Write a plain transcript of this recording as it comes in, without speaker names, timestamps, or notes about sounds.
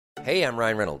Hey, I'm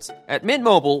Ryan Reynolds. At Mint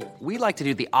Mobile, we like to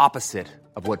do the opposite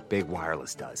of what Big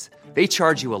Wireless does. They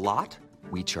charge you a lot,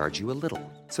 we charge you a little.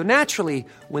 So naturally,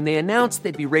 when they announced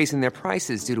they'd be raising their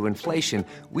prices due to inflation,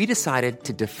 we decided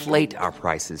to deflate our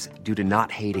prices due to not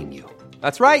hating you.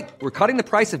 That's right. We're cutting the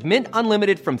price of Mint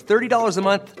Unlimited from $30 a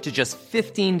month to just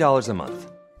 $15 a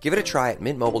month. Give it a try at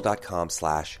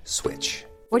mintmobile.com/switch.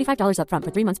 $45 up front for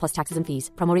 3 months plus taxes and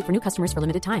fees. Promo rate for new customers for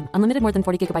limited time. Unlimited more than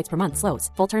 40 gigabytes per month. Slows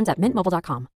full terms at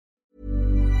mintmobile.com.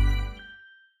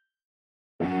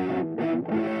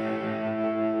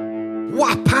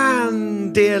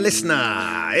 Wapan, dear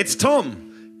listener, it's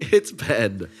Tom. It's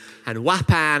Ben. And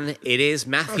Wapan, it is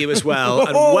Matthew as well.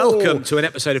 And welcome to an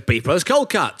episode of Beef Brothers Cold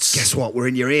Cuts. Guess what? We're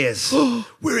in your ears.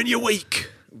 We're in your week.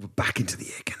 We're back into the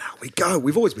ear canal. We go.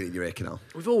 We've always been in your ear canal.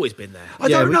 We've always been there. I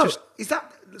don't know. Is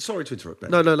that... Sorry to interrupt, Ben.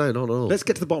 No, not at all. Let's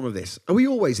get to the bottom of this. Are we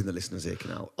always in the listener's ear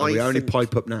canal? Or we only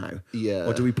pipe up now? Yeah.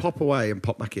 Or do we pop away and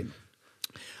pop back in?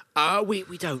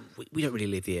 We don't really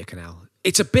leave the ear canal.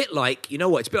 It's a bit like, you know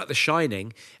what? It's a bit like The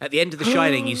Shining. At the end of The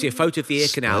Shining, you see a photo of the ear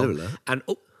canal. Spoiler. And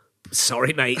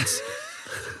sorry, mate.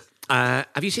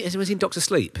 Have you anyone seen Doctor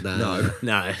Sleep? No.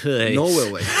 No. Nor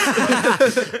will we.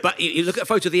 But you look at a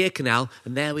photo of the ear canal,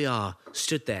 and there we are,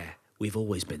 stood there. We've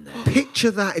always been there.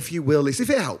 Picture that, if you will, if it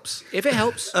helps. If it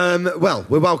helps. Well,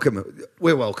 we're welcome.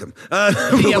 We're welcome.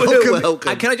 We're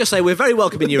welcome. And can I just say, we're very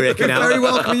welcome in your ear canal. Very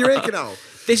welcome in your ear canal.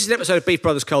 This is an episode of Beef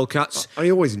Brothers Cold Cuts.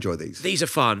 I always enjoy these. These are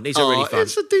fun. These are really fun.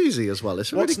 It's a doozy as well.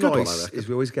 It's a really What's good nice one, I reckon. is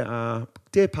we always get our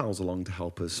dear pals along to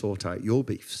help us sort out your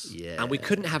beefs. Yeah. And we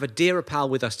couldn't have a dearer pal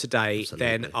with us today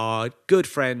than our good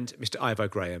friend, Mr. Ivo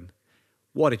Graham.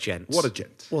 What a gent. What a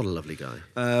gent. What a lovely guy.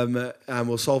 And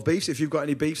we'll solve beefs. If you've got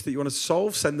any beefs that you want us to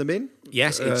solve, send them in.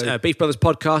 Yes, it's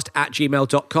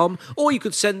beefbrotherspodcast@gmail.com, or you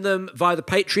could send them via the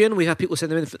Patreon. We have people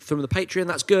send them in from the Patreon.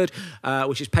 That's good,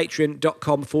 which is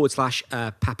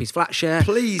patreon.com/Pappy's Flatshare.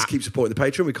 Please keep supporting the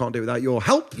Patreon. We can't do it without your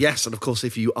help. Yes, and of course,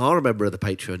 if you are a member of the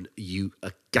Patreon, you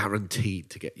are guaranteed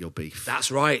to get your beef.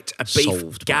 That's right. A beef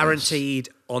Solved by guaranteed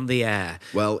on the air.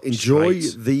 Well, enjoy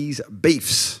Straight. these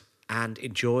beefs. And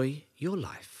enjoy your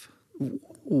life.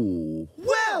 Ooh.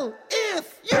 Well,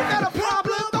 if you got a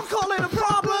problem, don't call it a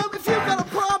problem. If you got a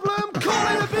problem,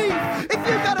 call it a beef. If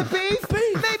you got a beef,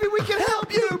 maybe we can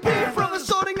help you. Beef Brothers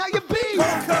sorting out your beef.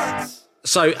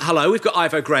 So, hello, we've got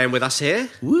Ivo Graham with us here.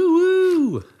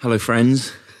 Woo! Hello,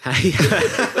 friends. Hey.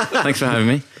 Thanks for having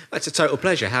me. It's a total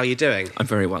pleasure. How are you doing? I'm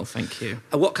very well, thank you.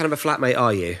 What kind of a flatmate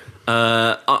are you?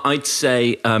 I'd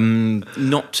say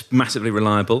not massively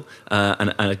reliable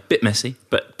and a bit messy,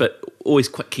 but always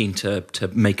quite keen to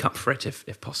make up for it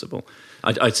if possible.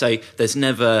 I'd say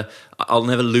I'll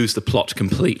never lose the plot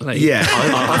completely. Yeah.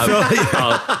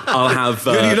 I'll have.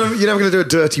 You're never going to do a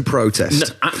dirty protest.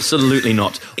 No, absolutely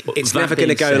not. It's That never going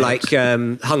to being go said- like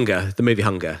Hunger, the movie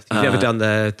Hunger. You've never done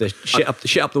the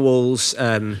shit up the walls.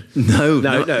 No.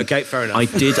 Okay, fair enough. I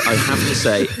did. I have to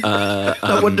say.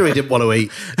 No wonder he didn't want to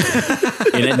eat.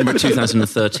 In Edinburgh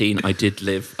 2013, I did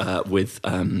live with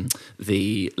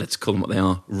the, let's call them what they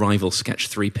are, rival sketch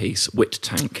three-piece Wit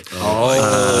Tank.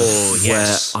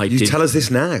 Yes. Where I You did, tell us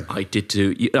this now. I did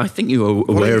do, I think you were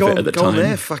aware of it at the Go time. on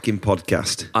their fucking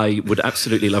podcast. I would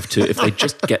absolutely love to if they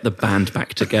just get the band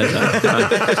back together.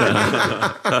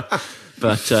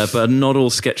 But not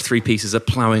all sketch three pieces are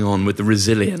ploughing on with the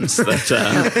resilience that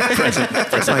present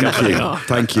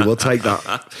Thank you. We'll take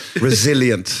that.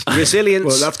 Resilient. Resilience.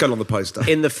 Well, that's going on the poster.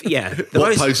 in the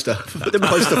What poster? The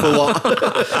poster for what?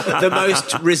 the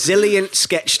most resilient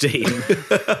sketch team.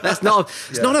 That's not.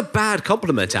 It's not a bad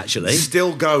compliment, actually.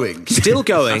 Still going. Still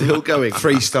going. Still going.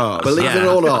 3 stars. Believe it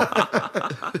Yeah. or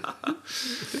not.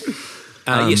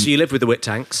 Yes, so you lived with the Wit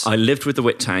Tanks. I lived with the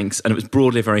Wit Tanks, and it was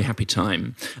broadly a very happy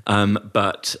time.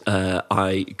 But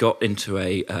I got into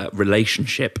a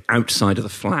relationship outside of the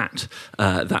flat,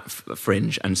 that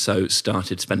fringe, and so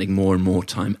started spending more and more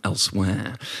time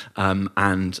elsewhere.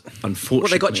 And unfortunately, Well,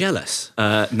 they got jealous.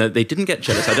 No, they didn't get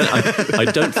jealous. I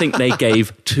don't think they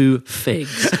gave 2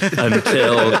 figs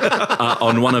until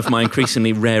on one of my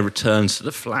increasingly rare returns to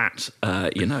the flat,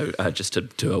 just to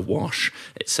do a wash,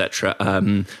 etc.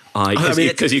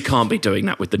 Because you can't be doing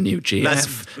that with the new GF. That's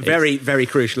very, very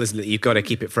crucial, isn't it? You've got to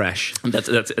keep it fresh. That's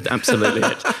absolutely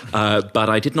it. But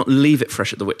I did not leave it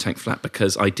fresh at the Wit Tank flat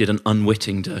because I did an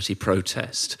unwitting dirty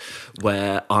protest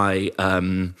where I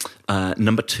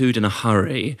number 2'd in a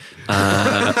hurry,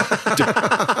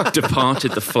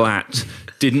 departed the flat,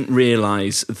 didn't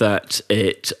realise that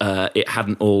it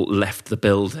hadn't all left the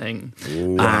building,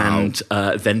 and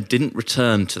then didn't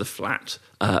return to the flat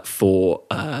for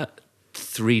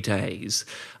 3 days.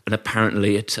 and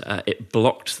apparently it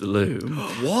blocked the loom.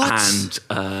 What?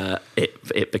 And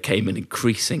it became an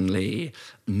increasingly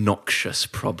noxious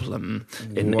problem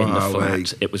in the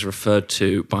flat. It was referred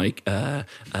to by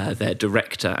their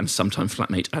director and sometime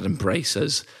flatmate Adam Brace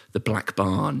as the Black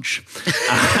Barge.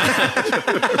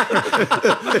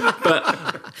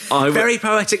 Very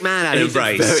poetic man, Adam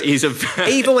Brace.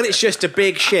 Even when it's just a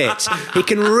big shit, he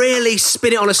can really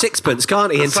spin it on a sixpence,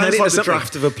 can't he? And turn Sounds it like into the something.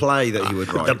 draft of a play that he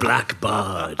would write. The Black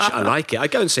Barge. I like it.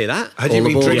 I'd go and see that. Had you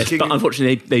been drinking? But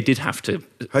unfortunately, they did have to.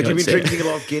 Had you been say- drinking a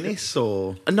lot of Guinness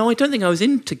or? No, I don't think I was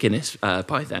into Guinness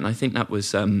by then. I think that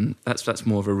was that's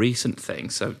more of a recent thing.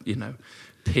 So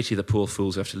pity the poor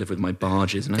fools who have to live with my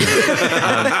barges now.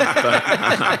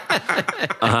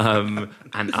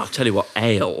 And I'll tell you what,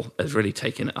 ale has really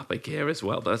taken it up a gear as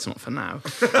well, but that's not for now.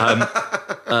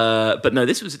 But no,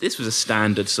 this was a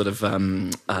standard sort of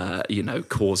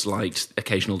Coors Light,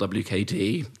 occasional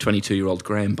WKD, 22-year-old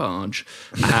Graham barge,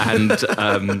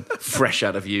 and fresh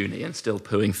out of uni and still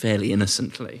pooing fairly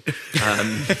innocently.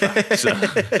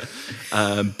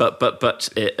 But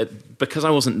because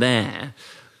I wasn't there,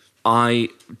 I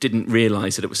didn't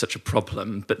realise that it was such a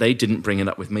problem, but they didn't bring it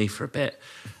up with me for a bit.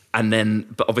 And then,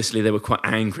 but obviously they were quite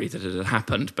angry that it had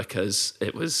happened because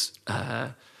it was,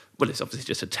 it's obviously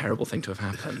just a terrible thing to have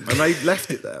happened. And they left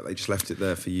it there. They just left it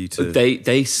there for you to.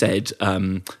 They said,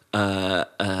 I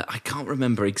can't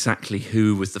remember exactly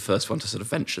who was the first one to sort of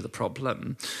venture the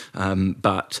problem,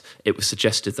 but it was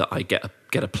suggested that I get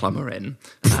a plumber in.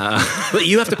 But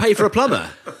you have to pay for a plumber.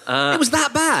 It was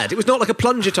that bad. It was not like a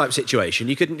plunger type situation.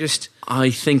 You couldn't just. I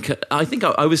think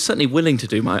I was certainly willing to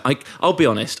do I'll be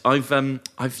honest. I've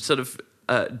sort of.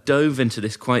 Dove into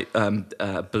this quite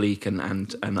bleak and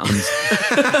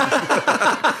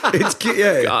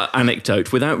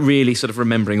anecdote without really sort of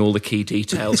remembering all the key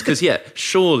details. Because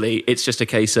surely it's just a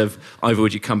case of either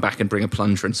would you come back and bring a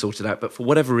plunger and sort it out, but for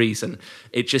whatever reason,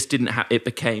 it just didn't. It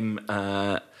became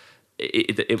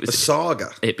it was a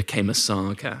saga. It became a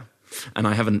saga. And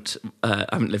I haven't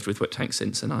lived with Whip Tank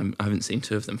since, and I haven't seen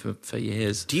two of them for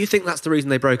years. Do you think that's the reason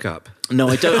they broke up? No,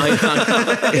 I don't.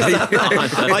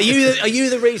 Are you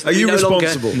the reason? Are you no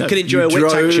responsible? Longer can enjoy a Whip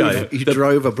Tank show. You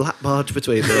drove a black barge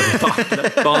between them.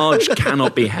 The barge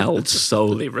cannot be held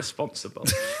solely responsible.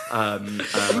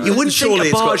 You wouldn't Surely think a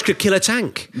it's barge got- could kill a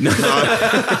tank. And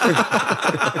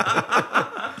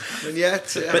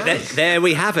yet, But there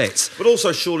we have it. but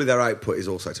also surely their output is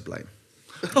also to blame.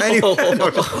 Come on.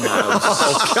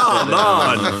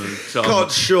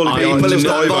 God, surely I people of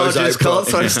know Divo's Barges can't output.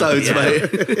 throw stones,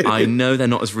 mate. I know they're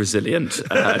not as resilient.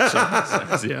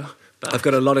 I've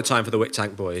got a lot of time for the Whip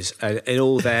Tank Boys in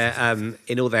all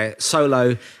their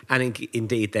solo and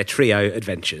indeed their trio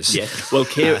adventures. Yeah. Well,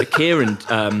 Kieran,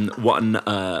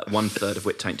 one third of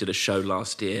Whip Tank did a show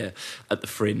last year at the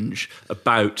Fringe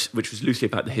which was loosely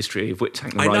about the history of Whip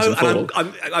Tank and I Rise know, and Fall.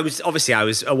 and I was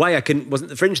away. Wasn't at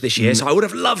the Fringe this year, so I would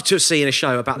have loved to have seen a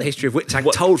show about the history of Whip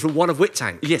Tank told from one of Whip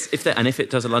Tank. Yes, if it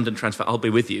does a London transfer, I'll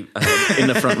be with you in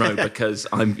the front row because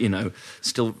I'm,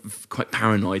 still quite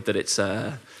paranoid that it's.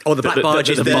 Or the black barge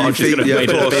is the there. barge is going to Yeah, make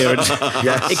of an course. appearance.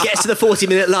 Yes. It gets to the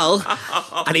 40-minute lull,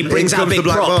 and he brings In out a comes big the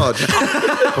black prop.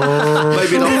 barge.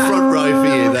 Maybe not front row for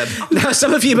you then. Now,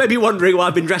 some of you may be wondering why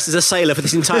I've been dressed as a sailor for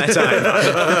this entire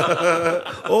time.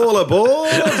 All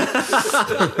aboard!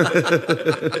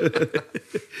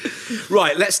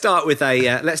 Right, let's start with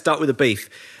a beef.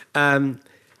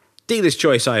 Dealer's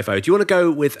choice, Ivo. Do you want to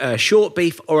go with a short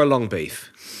beef or a long beef?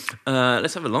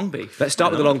 Let's have a long beef. Let's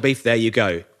start with the long beef. There you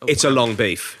go. It's a long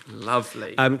beef.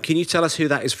 Lovely. Can you tell us who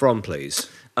that is from, please?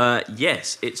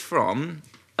 Yes, it's from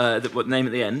what name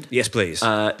at the end? Yes, please.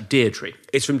 Deirdre.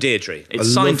 It's from Deirdre.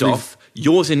 It's signed lovely- off.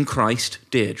 Yours in Christ,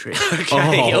 Deirdre.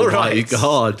 Okay, all right. My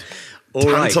God. All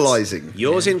right. Tantalising.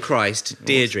 Yours in Christ,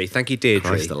 Deirdre. Thank you, Deirdre.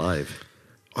 Christ alive.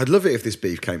 I'd love it if this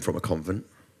beef came from a convent.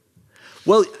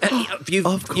 Well, you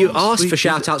Of course, asked for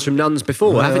shout-outs from nuns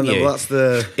before, haven't you? Well, that's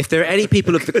the... If there are any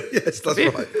people of the Yes, that's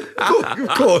right.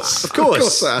 Of course. Of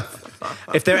course.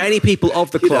 if there are any people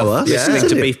of the know cloth us. listening Yeah.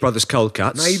 to Beef Brothers Cold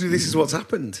Cuts, Maybe this is what's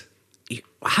happened.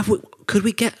 could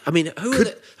we get? I mean,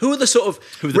 who are the sort of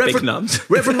big nuns?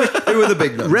 Reverend Who are the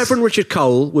big nuns? Reverend Richard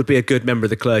Cole would be a good member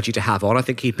of the clergy to have on. I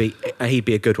think he'd be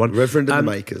a good one. Reverend and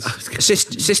the Makers.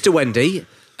 Sister Wendy,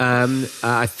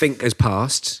 I think has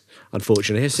passed.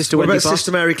 Unfortunately, has Sister What Wendy about passed?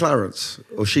 Sister Mary Clarence?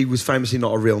 Or she was famously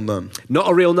not a real nun. Not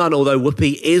a real nun, although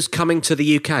Whoopi is coming to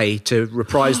the UK to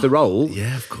reprise the role.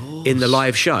 Yeah, of course. In the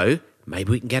live show.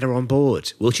 Maybe we can get her on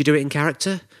board. Will she do it in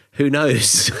character? Who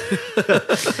knows?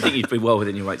 I think you'd be well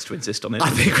within your rights to insist on it. I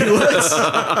think we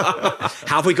would.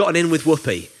 Have we gotten in with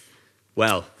Whoopi?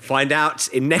 Well, find out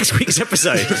in next week's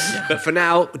episode. But for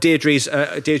now, Deirdre's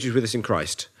with us in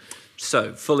Christ.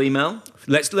 So, full email?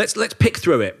 Let's pick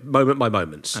through it moment by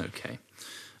moment. Okay.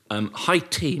 Hi,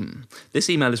 team. This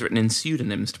email is written in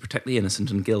pseudonyms to protect the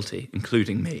innocent and guilty,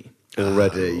 including me.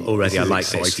 Already, I like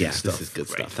this. exciting Yeah, stuff. This is good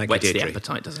stuff. Thank Whets you, the Deirdre.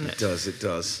 appetite, doesn't it? It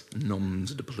does.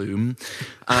 Noms de plume.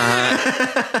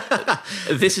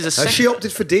 This is a Has second... she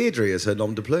opted for Deirdre as her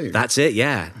nom de plume? That's it,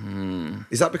 yeah.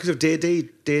 Is that because of Dear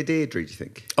Deirdre, do you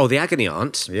think? Oh, the agony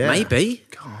aunt? Yeah. Maybe.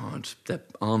 God, the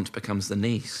aunt becomes the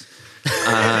niece. The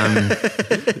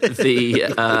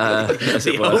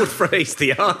old phrase,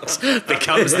 the aunt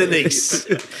becomes the niece.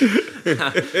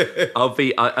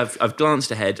 I've glanced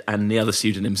ahead, and the other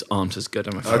pseudonyms aren't as good,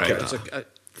 I'm afraid. Okay.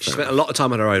 She spent a lot of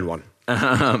time on her own one.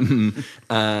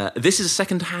 This is a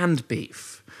second-hand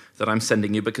beef that I'm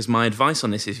sending you because my advice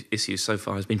on this issue so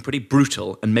far has been pretty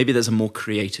brutal, and maybe there's a more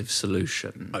creative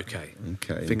solution. Okay.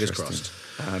 interesting. Fingers crossed.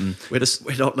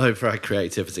 We're not known for our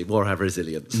creativity, more our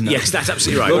resilience. Yes, that's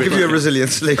absolutely right. We'll give you a resilient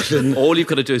solution. All you've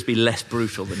got to do is be less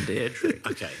brutal than Deirdre.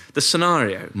 Okay. The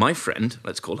scenario, my friend,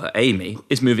 let's call her Amy,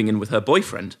 is moving in with her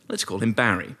boyfriend, let's call him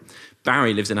Barry.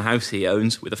 Barry lives in a house he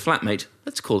owns with a flatmate,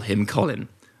 let's call him Colin.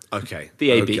 Okay. The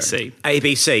ABC.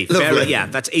 ABC. Lovely. Yeah,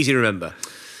 that's easy to remember.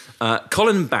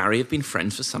 Colin and Barry have been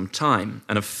friends for some time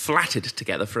and have flatted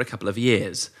together for a couple of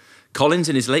years. Colin's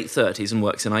in his late 30s and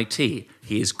works in IT. He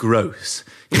is gross.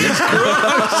 All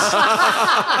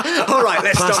right,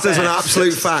 let's stop Passed as an there.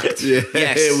 absolute fact.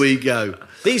 Yes. Here we go.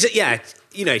 These are,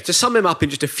 to sum him up in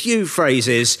just a few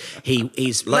phrases,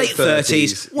 he's late Late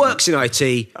 30s, 30s. works in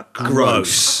IT,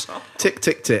 gross. Tick,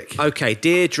 tick, tick. Okay,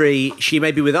 Deirdre, she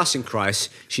may be with us in Christ,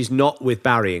 she's not with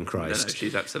Barry in No, Christ.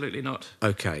 she's absolutely not.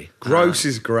 Okay. Gross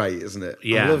is great, isn't it?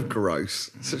 Yeah. I love gross.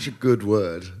 Such a good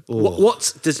word.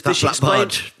 What does That she black explain?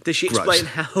 barge. Does she Gross. explain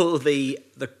how the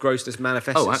grossness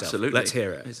manifests Oh, itself? absolutely. Let's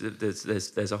hear it.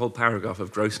 There's a whole paragraph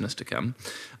of grossness to come.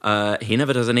 He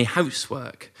never does any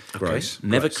housework. Gross.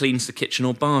 Never cleans the kitchen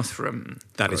or bathroom.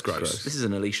 That is gross. This is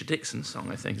an Alicia Dixon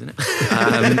song, I think, isn't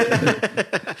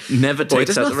it? Never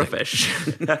takes does out the nothing. rubbish.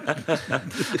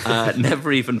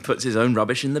 Never even puts his own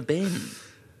rubbish in the bin.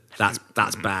 That's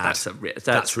bad.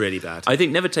 That's really bad. I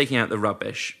think never taking out the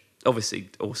rubbish, obviously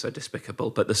also despicable,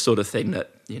 but the sort of thing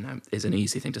that, is an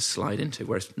easy thing to slide into,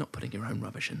 whereas not putting your own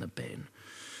rubbish in the bin.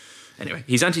 Anyway,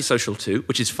 he's antisocial too,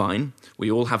 which is fine.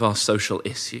 We all have our social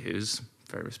issues.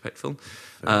 Very respectful.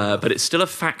 But it's still a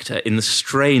factor in the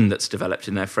strain that's developed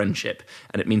in their friendship,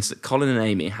 and it means that Colin and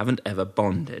Amy haven't ever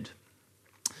bonded.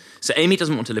 So Amy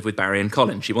doesn't want to live with Barry and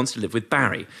Colin. She wants to live with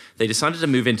Barry. They decided to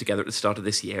move in together at the start of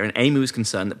this year, and Amy was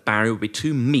concerned that Barry would be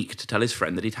too meek to tell his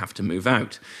friend that he'd have to move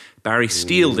out. Barry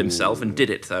steeled himself and did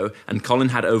it, though, and Colin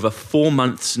had over 4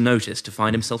 months' notice to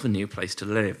find himself a new place to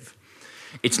live.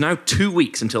 It's now 2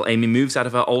 weeks until Amy moves out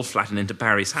of her old flat and into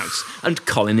Barry's house, and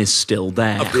Colin is still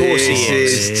there. Of course he This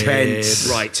is. is tense.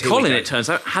 Right, here Colin, we go. it turns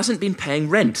out, hasn't been paying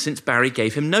rent since Barry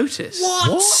gave him notice.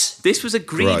 What? This was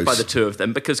agreed Gross. by the two of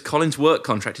them because Colin's work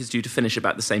contract is due to finish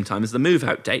about the same time as the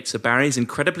move-out date, so Barry is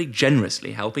incredibly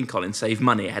generously helping Colin save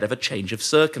money ahead of a change of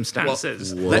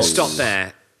circumstances. Let's stop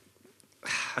there.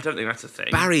 I don't think that's a thing.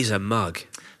 Barry's a mug.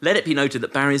 Let it be noted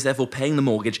that Barry is therefore paying the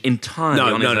mortgage entirely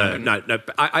on his own. No.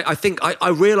 I think I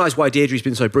realise why Deirdre's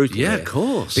been so brutal. Yeah, here. of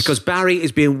course. Because Barry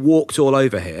is being walked all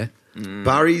over here.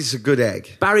 Barry's a good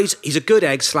egg. He's a good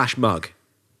egg / mug.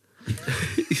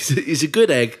 He's a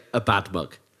good egg, a bad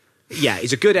mug. Yeah,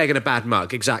 he's a good egg and a bad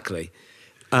mug. Exactly.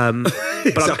 Exactly,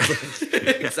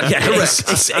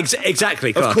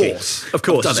 Clarky. Of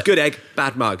course. It's a good egg,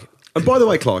 bad mug. And by the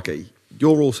way, Clarky,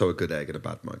 you're also a good egg and a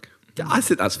bad mug. I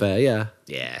think that's fair, yeah.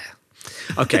 Yeah.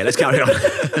 Okay, let's carry on.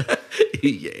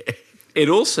 Yeah. It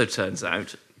also turns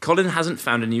out Colin hasn't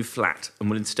found a new flat and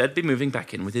will instead be moving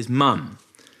back in with his mum.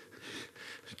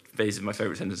 This is my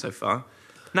favourite sentence so far.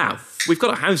 Now, we've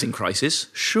got a housing crisis,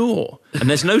 sure, and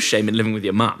there's no shame in living with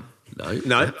your mum.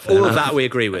 No, all of that we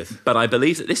agree with. But I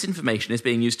believe that this information is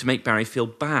being used to make Barry feel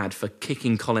bad for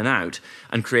kicking Colin out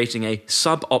and creating a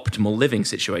suboptimal living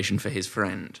situation for his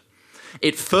friend.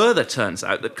 It further turns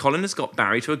out that Colin has got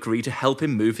Barry to agree to help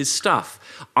him move his stuff,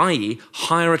 i.e.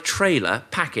 hire a trailer,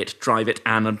 pack it, drive it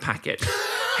and unpack it.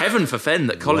 Heaven forfend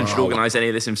that Colin should organise any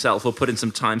of this himself or put in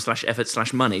some time /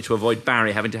 effort / money to avoid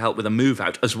Barry having to help with a move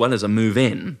out as well as a move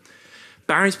in.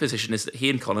 Barry's position is that he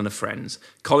and Colin are friends.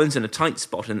 Colin's in a tight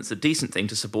spot and it's a decent thing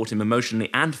to support him emotionally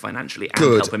and financially and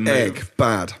help him Good move. egg,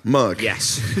 bad mug.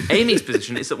 Yes. Amy's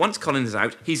position is that once Colin is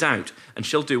out, he's out, and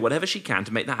she'll do whatever she can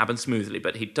to make that happen smoothly,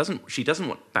 but she doesn't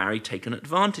want Barry taken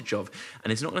advantage of,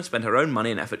 and is not going to spend her own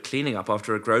money and effort cleaning up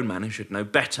after a grown man who should know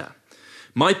better.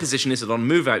 My position is that on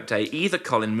move-out day, either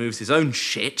Colin moves his own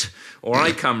shit, or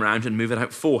I come round and move it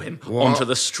out for him onto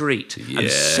the street and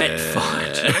set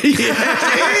fire to it.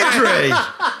 Deirdre!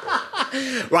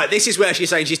 Right, this is where she's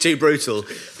saying she's too brutal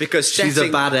because She's a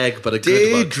bad egg, but a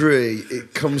good one. Deirdre,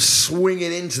 it comes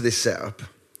swinging into this setup.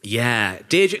 Yeah,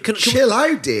 Deirdre. Chill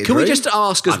out, Deirdre. Can we just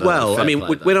ask as I know, well? fair I mean, play,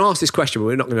 we're though. going to ask this question, but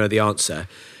we're not going to know the answer.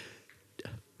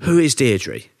 Who is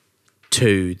Deirdre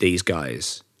to these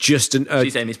guys? Just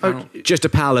She's Amy's pal. Just a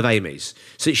pal of Amy's.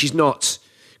 So she's not,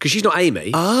 because she's not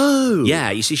Amy. Oh. Yeah,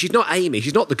 you see, she's not Amy.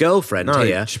 She's not the girlfriend No,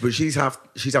 here. but she's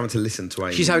having to listen to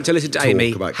Amy. She's having to listen to talk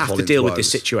Amy, about have to Colin's deal with this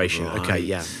woes. situation. Okay,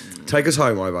 yeah. Take us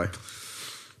home, Ivo.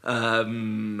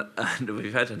 And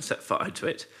we've had and set fire to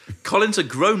it. Colin's a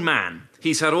grown man.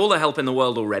 He's had all the help in the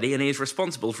world already, and he is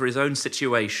responsible for his own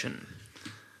situation.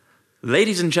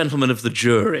 Ladies and gentlemen of the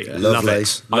jury, Love it.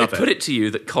 it. I put it to you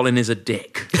that Colin is a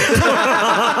dick. There's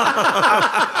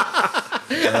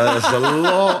a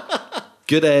lot.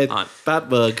 Good egg, I'm-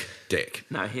 bad mug, dick.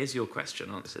 Now, here's your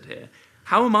question answered here.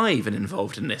 How am I even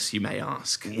involved in this, you may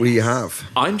ask? We have.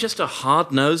 I'm just a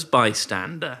hard-nosed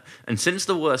bystander, and since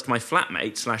the worst my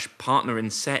flatmate / partner in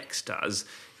sex does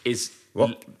is...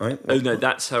 What? Right? Oh, no,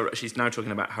 that's her... She's now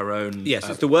talking about her own... Yes,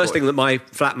 it's the worst thing that my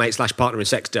flatmate / partner in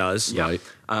sex does. Yeah.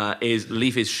 Is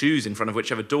leave his shoes in front of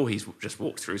whichever door he's just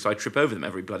walked through, so I trip over them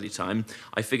every bloody time.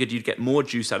 I figured you'd get more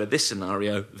juice out of this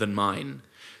scenario than mine.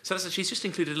 So she's just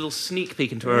included a little sneak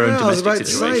peek into her own I was domestic about to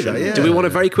say situation. that, yeah. Do we want to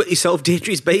very quickly solve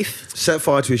Deirdre's beef? Set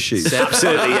fire to his shoes.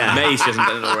 Absolutely, yeah. Mace hasn't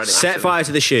done it already. Set fire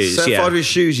to the shoes, Set yeah. fire to his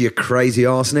shoes, you crazy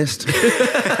arsonist.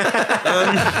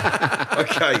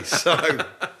 Okay, so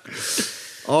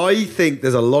I think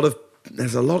there's a lot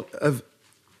of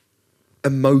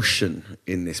emotion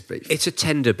in this beef. It's a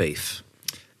tender beef.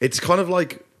 It's kind of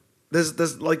like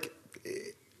there's like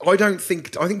I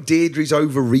think Deirdre's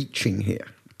overreaching here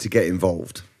to get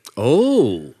involved.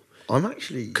 Oh. I'm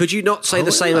actually. Could you not say I the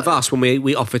like same that. of us when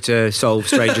we offer to solve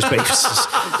strangers' beefs?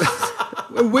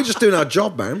 Well, we're just doing our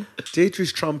job, man.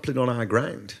 Deirdre's trampling on our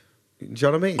ground. Do you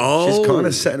know what I mean? Oh. She's kind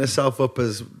of setting herself up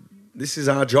as this is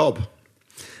our job.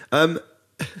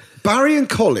 Barry and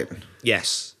Colin.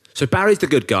 Yes. So Barry's the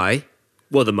good guy,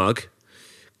 well, the mug.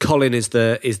 Colin is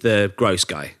the gross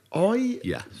guy. I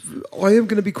am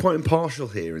going to be quite impartial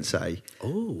here and say,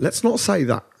 let's not say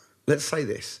that. Let's say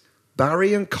this.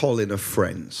 Barry and Colin are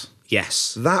friends.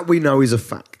 Yes. That we know is a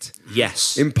fact.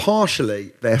 Yes.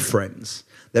 Impartially, they're friends.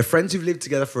 They're friends who've lived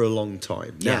together for a long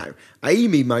time. Yeah. Now,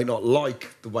 Amy may not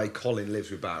like the way Colin lives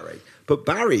with Barry, but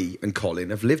Barry and Colin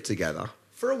have lived together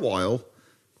for a while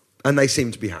and they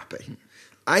seem to be happy.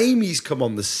 Amy's come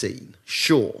on the scene,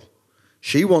 sure.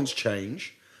 She wants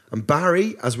change. And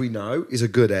Barry, as we know, is a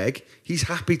good egg. He's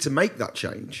happy to make that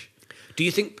change. Do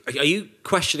you think, are you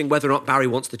questioning whether or not Barry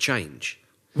wants the change?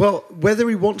 Well, whether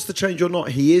he wants the change or not,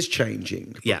 he is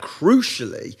changing. But Yeah.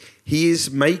 crucially, he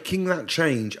is making that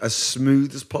change as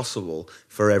smooth as possible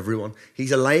for everyone.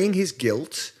 He's allaying his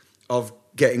guilt of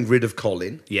getting rid of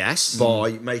Colin. Yes.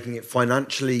 By making it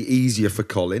financially easier for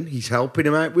Colin. He's helping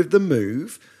him out with the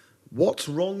move. What's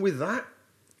wrong with that?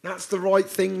 That's the right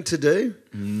thing to do.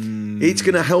 It's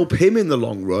going to help him in the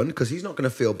long run because he's not going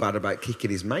to feel bad about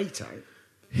kicking his mate out.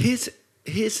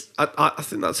 I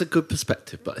think that's a good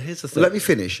perspective, but here's the thing. Let me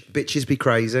finish. Bitches be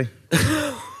crazy.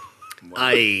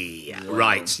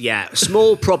 Right, yeah.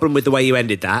 Small problem with the way you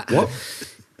ended that. What?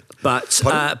 But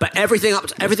everything up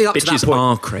to that Bitches point.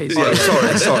 are crazy. Oh, sorry.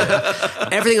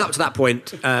 Everything up to that point,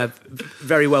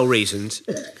 very well reasoned.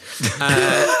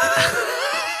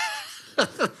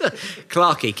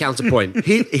 Clarky, counterpoint.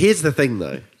 Here's the thing,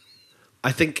 though.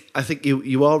 I think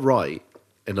you are right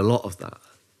in a lot of that,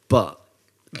 but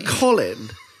Colin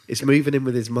is moving in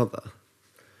with his mother,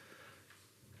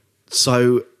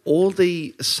 so all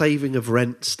the saving of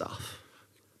rent stuff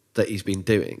that he's been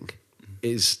doing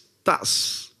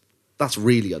that's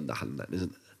really underhand, then,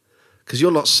 isn't it? Because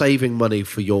you're not saving money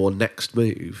for your next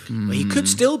move, Well, he could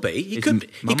still be. He could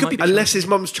be. unless his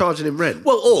mum's charging him rent.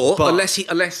 Well, or But-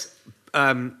 unless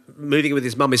moving in with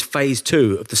his mum is phase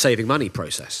 2 of the saving money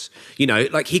process. You know,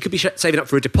 like he could be saving up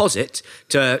for a deposit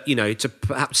to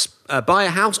perhaps buy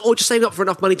a house, or just saving up for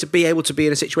enough money to be able to be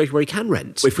in a situation where he can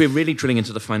rent. If we're really drilling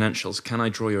into the financials, can I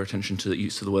draw your attention to the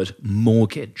use of the word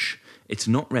mortgage? It's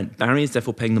not rent. Barry is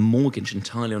therefore paying the mortgage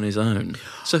entirely on his own.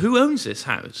 So who owns this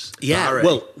house? Yeah, Barry.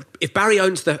 well, if Barry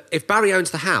owns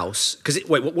the house, because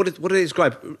what did it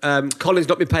describe? Colin's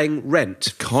not been paying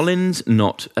rent. Colin's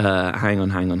not. Hang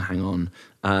on.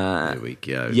 Here we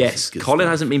go. This Yes, is good Colin stuff.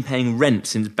 hasn't been paying rent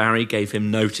since Barry gave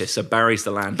him notice. So Barry's the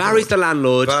landlord. Barry's the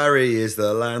landlord. Barry is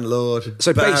the landlord.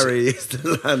 So Barry is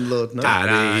the landlord. No.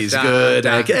 Barry's good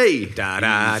egg. Hey. Da,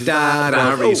 da, da,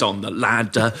 da. Barry's on the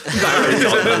ladder. Barry's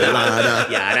on the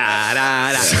ladder. Yeah,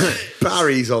 da, da, da.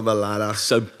 Barry's on the ladder.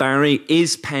 So Barry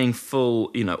is paying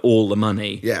full, all the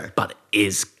money. Yeah. But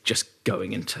is just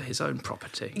going into his own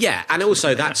property. Yeah, and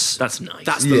also that's nice.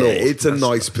 That's the Yeah, law. it's a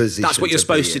nice position. That's what you're to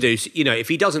be supposed to in. do. So, if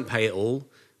he doesn't pay it all,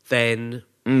 then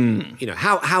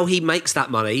how he makes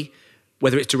that money,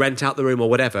 whether it's to rent out the room or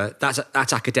whatever,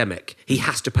 that's academic. He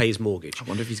has to pay his mortgage. I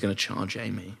wonder if he's going to charge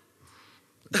Amy.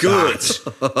 Good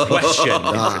question.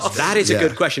 That is a yeah.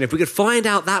 good question. If we could find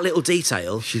out that little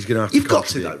detail, She's going to have to You've got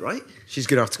to, contribute. though, right? She's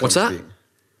going to have to What's that? contribute.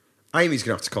 Amy's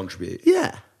going to have to contribute.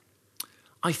 Yeah.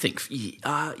 I think,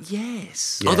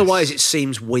 yes. otherwise it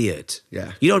seems weird.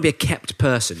 Yeah. You don't want to be a kept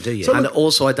person, do you? And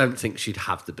also, I don't think she'd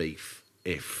have the beef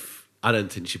I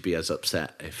don't think she'd be as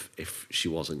upset if she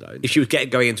wasn't going. if she was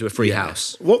going into a free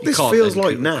house. What You this can't feels then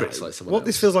like now, criticise someone what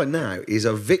this else. feels like now is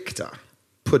a victor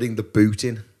putting the boot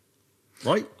in.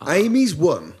 Right? Amy's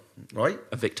won. Right?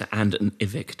 A victor and an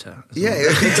evictor. Yeah,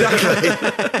 exactly.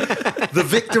 The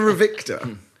victor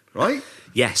evictor. Right?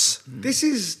 Yes. This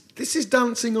is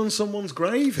dancing on someone's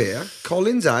grave here.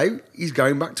 Colin's out. He's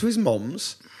going back to his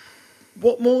mom's.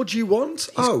 What more do you want?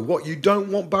 What you don't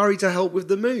want Barry to help with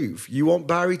the move? You want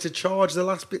Barry to charge the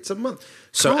last bits a month?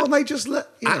 So Can't they just let?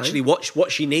 You know? Actually,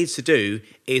 what she needs to do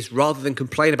is, rather than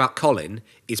complain about Colin,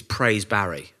 is praise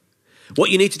Barry. What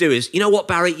you need to do is, you know what,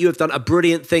 Barry, you have done a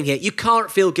brilliant thing here. You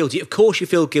can't feel guilty. Of course you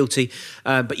feel guilty,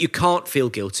 but you can't feel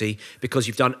guilty because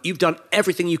you've done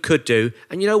everything you could do.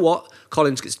 And you know what?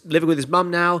 Colin's living with his mum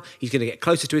now. He's going to get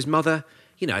closer to his mother.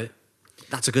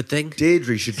 That's a good thing.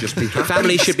 Deirdre should just be happy.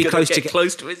 Family should be close to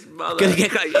close to his mother. Gonna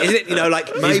get, isn't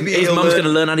it? Maybe His he'll mum's learn- going to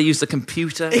learn how to use the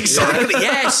computer. Exactly.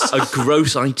 Yes. A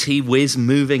gross IT whiz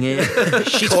moving in.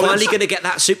 She's finally going to get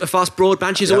that super fast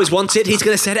broadband she's always wanted. He's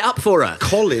going to set it up for her.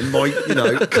 Colin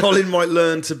might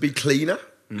learn to be cleaner.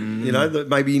 That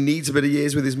maybe he needs a bit of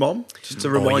years with his mom just to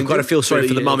remind You've got to him. feel sorry Bit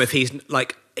for of the mum years. if he's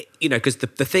like, because the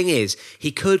thing is,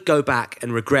 he could go back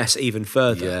and regress even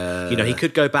further. Yeah. He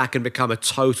could go back and become a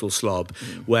total slob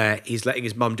where he's letting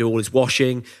his mum do all his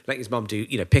washing, letting his mum do,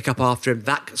 pick up after him.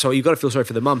 So you've got to feel sorry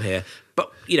for the mum here.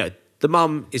 But, the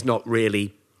mum is not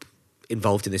really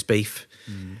involved in this beef.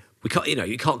 We can't,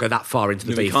 you can't go that far into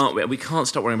the beef. We can't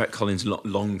stop worrying about Colin's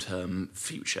long-term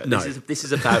future. No. This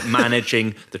is about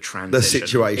managing the transition. The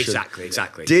situation.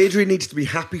 Exactly. Deirdre needs to be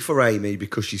happy for Amy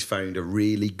because she's found a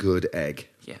really good egg.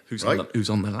 Yeah, who's Right?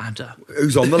 on the ladder?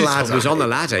 Who's on the ladder? Who's on the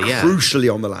ladder, yeah.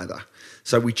 Crucially on the ladder.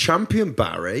 So we champion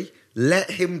Barry.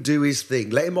 Let him do his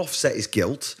thing. Let him offset his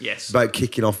guilt. Yes. About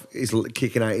kicking out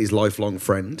his lifelong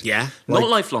friend. Yeah. Not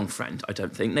lifelong friend, I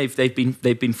don't think. They've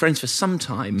been friends for some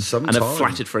time Some and have time.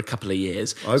 flatted for a couple of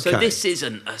years. So Okay. this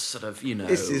isn't a sort of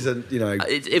This isn't,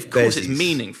 of course, it's Bezies.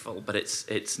 meaningful, but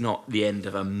it's not the end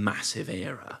of a massive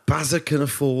era. Bazza can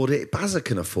afford it. Bazza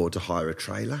can afford to hire a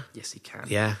trailer. Yes, he can.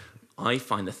 Yeah. I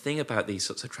find the thing about these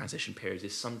sorts of transition periods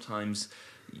is sometimes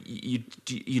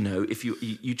if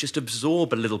you just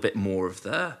absorb a little bit more of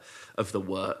the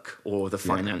work or the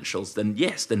financials,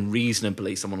 then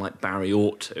reasonably someone like Barry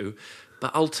ought to.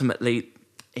 But ultimately,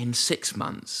 in 6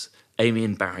 months, Amy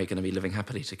and Barry are going to be living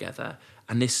happily together,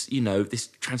 and this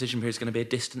transition period is going to be a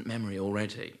distant memory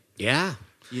already. Yeah.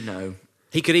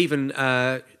 He could even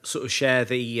sort of share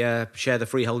the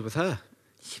freehold with her.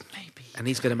 Maybe. And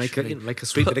he's going to make a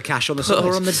sweet bit of cash on the Put side.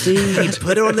 her on the deed.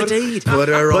 Put her on the deed. Put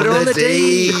her on the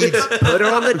deed. Put her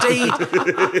on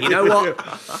the deed. You know what?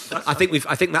 I think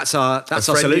that's our friend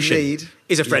in solution. need.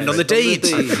 Is a friend on the deed.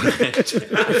 A friend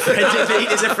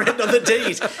indeed is a friend on the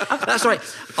deed. That's right.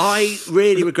 I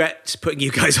really regret putting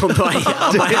you guys on my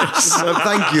house.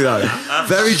 Thank you, though.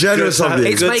 Very generous of you.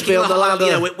 It's Good to making be on the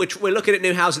ladder. we're looking at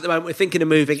new houses at the moment. We're thinking of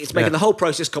moving. It's making the whole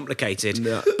process complicated.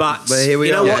 Yeah. But But here we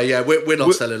you know are. what? Yeah, we're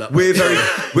not selling up. We're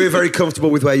very comfortable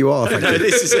with where you are. Thank you.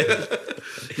 This is it.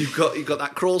 You've got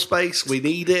that crawl space. We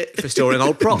need it. For storing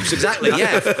old props, exactly.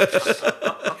 Yeah.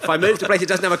 If I move to a place that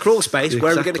doesn't have a crawl space,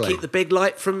 where are we going to Exactly. keep the big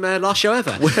light from last show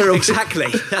ever? Where are we- exactly?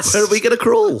 That's, Where are we going to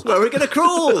crawl? Where are we going to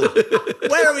crawl?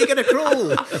 Where are we going to crawl?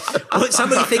 Would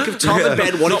somebody think of Tom and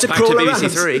Ben wanting to Back crawl to around?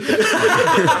 BBC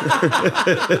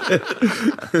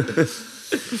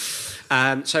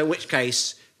Three. So in which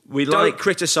case, We don't like-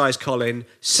 criticise Colin.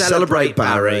 Celebrate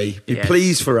Barry. Be Yes.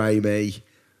 pleased for Amy.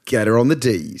 Get her on the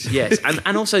deed. Yes,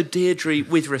 and also Deirdre,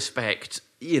 with respect,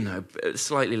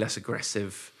 slightly less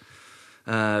aggressive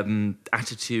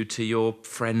attitude to your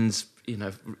friend's,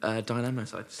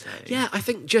 dilemmas, I'd say. Yeah, I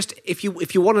think just if you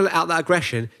want to let out that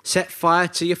aggression, set fire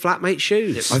to your flatmate's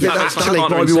shoes. I think that's my actually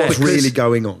partner probably what's said. really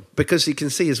going on. Because you can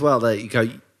see as well that you go,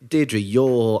 Deirdre,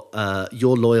 your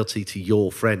loyalty to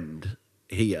your friend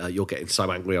here, you're getting so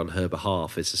angry on her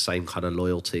behalf, is the same kind of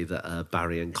loyalty that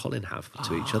Barry and Colin have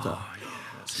to each other.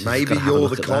 Maybe gotta have a you're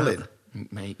look the at Colin.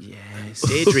 Mate, yes.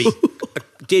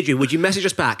 Deirdre, would you message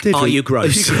us back? Deirdre, Are you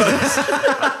gross?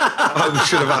 Oh, we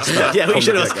should have asked that. Yeah, we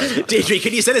should Okay. have. Deirdre,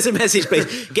 can you send us a message,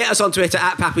 please? Get us on Twitter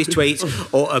at Pappy's Tweets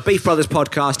or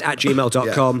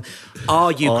beefbrotherspodcast@gmail.com.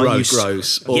 Are you Are you gross?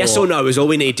 gross? Or- Yes or no is all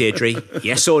we need, Deirdre.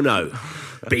 Yes or no.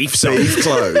 Beef solved. Beef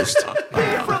closed.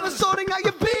 Beef Brothers sorting out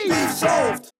your beef.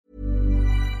 Solved.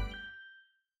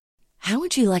 How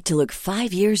would you like to look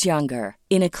 5 years younger?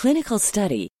 In a clinical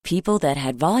study, people that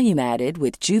had volume added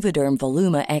with Juvederm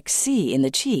Voluma XC in the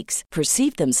cheeks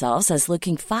perceived themselves as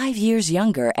looking 5 years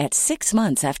younger at 6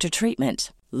 months after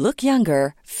treatment. Look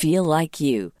younger, feel like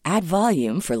you. Add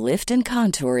volume for lift and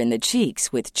contour in the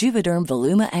cheeks with Juvederm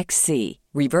Voluma XC.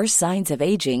 Reverse signs of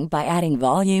aging by adding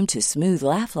volume to smooth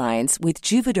laugh lines with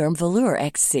Juvederm Volure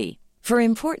XC. For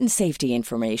important safety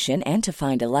information and to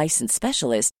find a licensed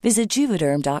specialist, visit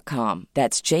Juvederm.com.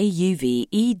 That's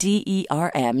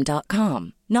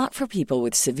JUVEDERM.com. Not for people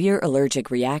with severe allergic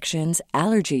reactions,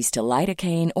 allergies to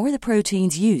lidocaine, or the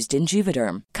proteins used in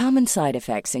Juvederm. Common side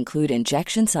effects include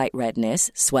injection site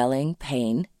redness, swelling,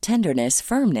 pain, tenderness,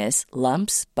 firmness,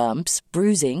 lumps, bumps,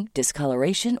 bruising,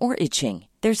 discoloration, or itching.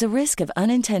 There's a risk of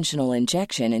unintentional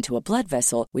injection into a blood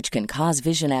vessel, which can cause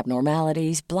vision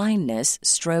abnormalities, blindness,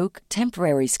 stroke,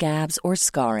 temporary scabs, or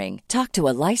scarring. Talk to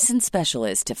a licensed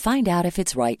specialist to find out if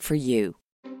it's right for you.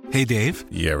 Hey, Dave.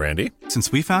 Yeah, Randy.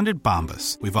 Since we founded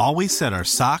Bombas, we've always said our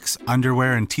socks,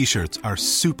 underwear, and T-shirts are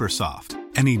super soft.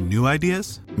 Any new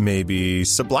ideas? Maybe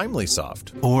sublimely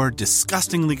soft. Or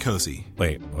disgustingly cozy?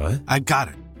 Wait, what? I got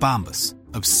it. Bombas.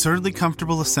 Absurdly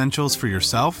comfortable essentials for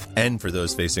yourself And for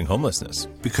those facing homelessness.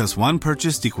 because one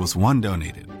purchased equals one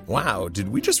donated. Wow, did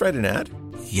we just write an ad?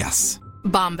 Yes.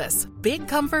 Bombas. Big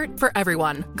comfort for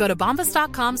everyone. Go to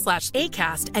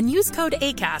bombas.com/ACAST and use code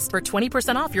ACAST for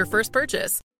 20% off your first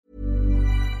purchase.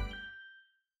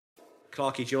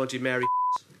 Clarky, do you want to do Mary?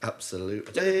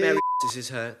 Absolutely. Mary is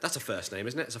her. That's a first name,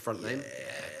 isn't it? It's a front name.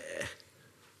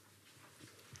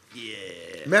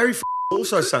 Mary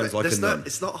also sounds like a nun.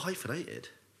 It's not hyphenated.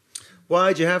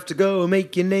 Why'd you have to go and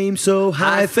make your name so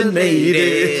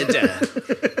hyphenated?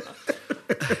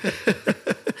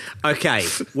 Okay.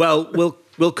 Well,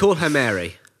 we'll call her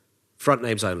Mary. Front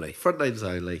names only. Front names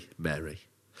only, Mary.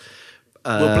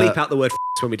 We'll bleep out the word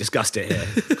when we discussed it here.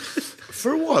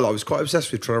 For a while, I was quite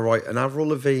obsessed with trying to write an Avril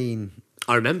Lavigne.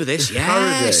 I remember this.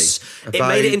 Parody Yes, it about-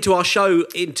 made it into our show.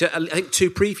 Into I think 2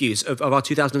 previews of our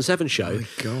 2007 show. Oh my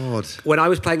God. When I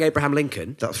was playing Abraham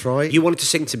Lincoln. That's right. You wanted to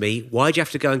sing to me. Why'd you have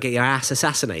to go and get your ass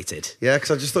assassinated? Yeah, because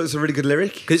I just thought it was a really good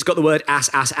lyric. Because it's got the word ass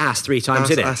 3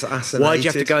 times Ass, in it. ass, Why'd you have to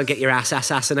assassinated. go and get your ass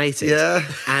assassinated? Yeah.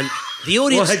 And the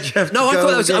audience. Why'd you have to no, I go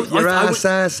thought that and was. get your I ass would-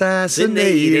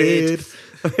 assassinated?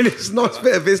 I mean, it's a nice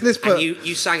bit of business, but And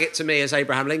you sang it to me as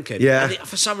Abraham Lincoln. Yeah. And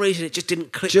for some reason, it just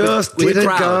didn't click. Just with didn't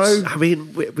crowds. go. I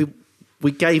mean,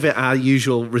 we gave it our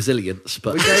usual resilience,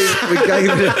 but we gave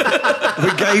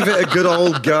it a good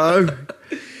old go.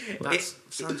 That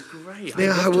sounds great.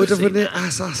 Yeah, I would have, wouldn't it?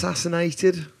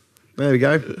 Assassinated. There we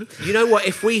go. You know what?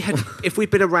 If we'd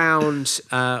been around,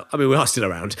 I mean, we are still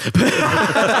around.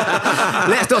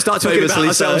 Let's not start talking about Famously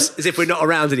ourselves as if we're not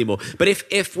around anymore. But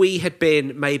if we had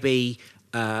been maybe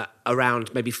around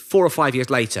maybe 4 or 5 years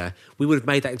later, we would have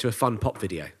made that into a fun pop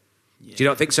video. Do you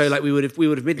not think so? Like we would have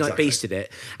Midnight Beasted it,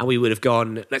 and we would have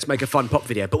gone, let's make a fun pop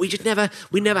video. But we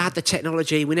never had the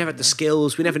technology, we never had the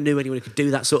skills, we never knew anyone who could do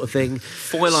that sort of thing.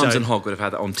 Foil Arms and Hog would have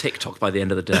had that on TikTok by the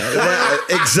end of the day. Well,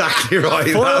 exactly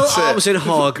right. Foil That's it. Arms and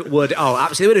Hog would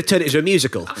absolutely would have turned it into a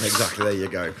musical. Exactly. There you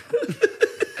go.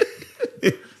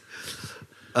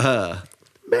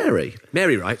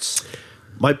 Mary writes,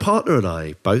 my partner and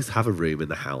I both have a room in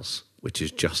the house which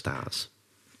is just ours.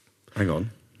 Hang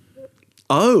on.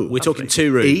 Oh, we're talking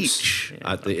 2 rooms each.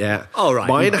 Yeah. Oh, right.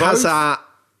 Mine has Both?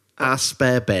 our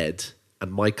spare bed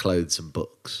and my clothes and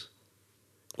books.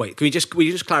 Wait, can we just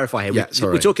clarify here? Yeah,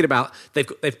 sorry. We're talking about they've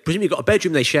presumably got a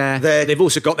bedroom they share. They've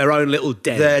also got their own little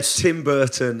den. They're Tim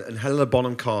Burton and Helena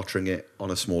Bonham Cartering it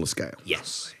on a smaller scale.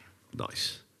 Yes.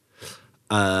 Nice.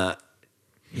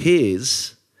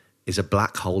 His is a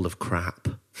black hole of crap.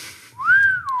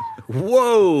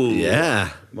 Whoa.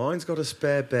 Yeah. Mine's got a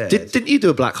spare bed. Didn't you do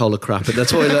a black hole of crap in the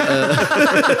toilet?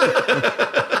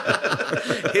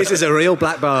 His is a real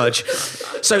black barge.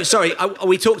 So, sorry,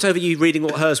 we talked over you reading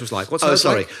what hers was like. What's hers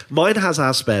sorry. like? Mine has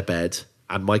our spare bed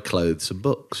and my clothes and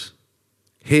books.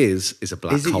 His is a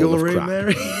black Is it hole your of room, crap.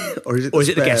 Mary? Or is it Or is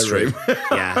it the spare guest room?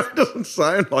 Yeah. It doesn't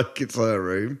sound like it's her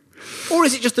room. Or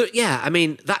is it just that? Yeah, I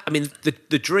mean,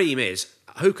 the dream is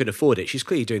who can afford it? She's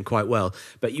clearly doing quite well,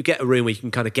 but you get a room where you can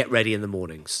kind of get ready in the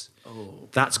mornings. Oh,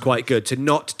 that's quite good to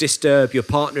not disturb your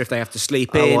partner if they have to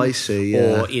sleep in. Oh, I see.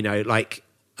 Yeah. Or like,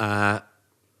 yeah,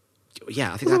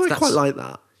 I think Well, that's I quite like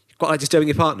that. quite like disturbing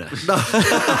your partner. No,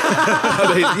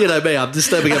 I mean, you know me, I'm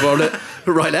disturbing everyone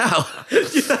right now.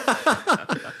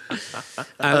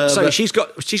 So she's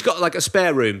got like a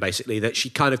spare room basically that she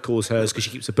kind of calls hers because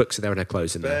she keeps her books in there and her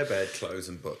clothes in there. Bare bed, clothes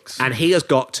and books. And he has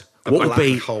got what would black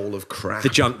be hole of crap. the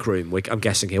junk room. I'm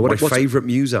guessing here. My favourite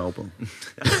Muse album.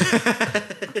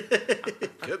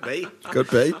 Could be. Could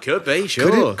be. Could be.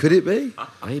 Sure. Could it be?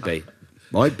 Maybe.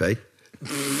 Might be.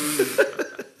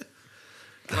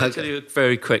 Can I tell you a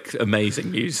very quick, amazing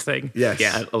Muse thing? Yes.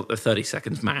 Yeah, 30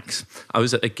 seconds max. I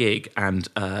was at a gig and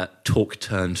talk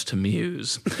turned to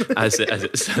Muse, as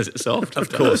it so often Of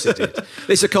course it did.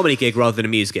 This is a comedy gig rather than a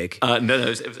Muse gig. No,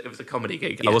 it was a comedy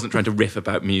gig. I wasn't trying to riff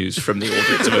about Muse from the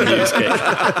audience of a Muse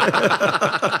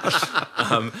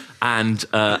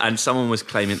gig. And someone was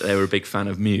claiming that they were a big fan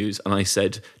of Muse, and I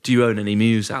said, "Do you own any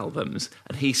Muse albums?"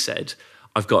 And he said,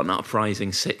 "I've got an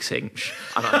Uprising 6-inch."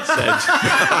 And I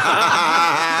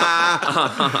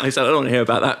said, "I don't want to hear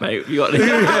about that, mate. You got any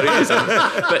Muse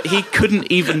albums?" But he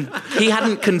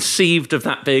hadn't conceived of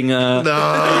that being a...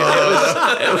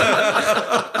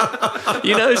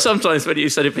 No. Sometimes when you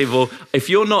say to people, if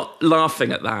you're not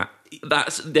laughing at that,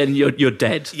 then you're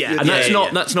dead. Yeah. And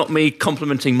that's not me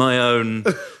complimenting my own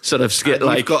sort of skit.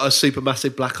 You've got a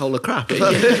supermassive black hole of crap.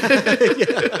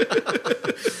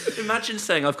 Imagine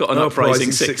saying I've got an Uprising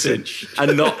 6-inch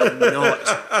and not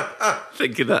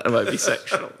thinking that might be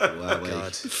sexual. Wow, God.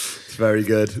 It's very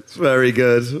good. It's very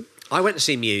good. I went to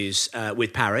see Muse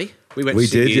with Parry. We went We to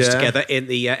see did, Muse yeah. together in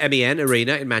the MEN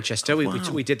Arena in Manchester.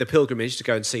 We did the pilgrimage to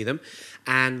go and see them.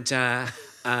 And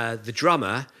the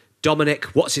drummer, Dominic,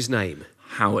 what's his name?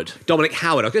 Howard. Dominic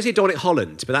Howard. I was going to say Dominic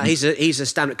Holland, but he's a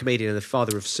stand-up comedian and the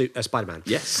father of Spider-Man.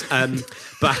 Yes.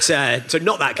 So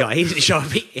not that guy. He didn't show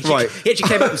up. He actually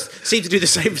came up and seemed to do the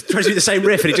same, trying to do the same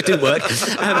riff, and it just didn't work.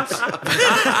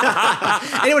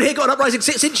 Anyone here got an Uprising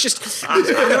 6-inch? Just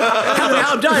hanging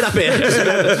out, I'm dying up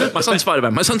here. My son's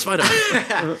Spider-Man.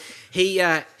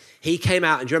 He came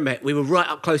out, and do you remember, we were right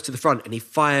up close to the front, and he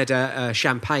fired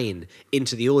champagne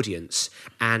into the audience,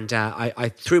 and I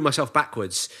threw myself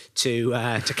backwards to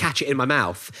catch it in my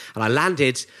mouth, and I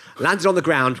landed on the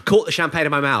ground, caught the champagne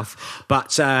in my mouth,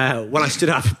 but when I stood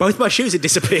up, both my shoes had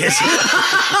disappeared. So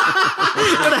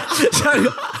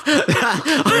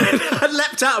I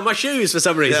leapt out of my shoes for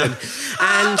some reason.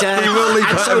 And He will leap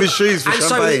out of his shoes for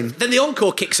champagne. So then the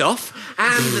encore kicks off,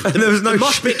 and there was no the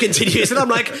mosh pit continues, and I'm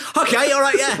like, okay, all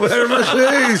right, yeah. Where are my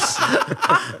shoes?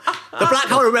 The black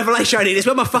hole of revelation I need is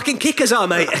where my fucking kickers are,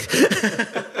 mate.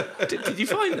 Did you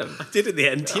find them? I did in the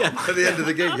end, yeah. At the end of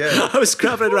the gig, yeah. I was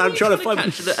scrabbling around trying to find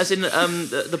them. As in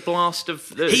the blast of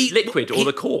the liquid or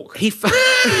the cork?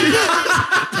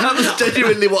 That was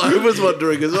genuinely what I was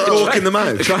wondering as well. Cork in the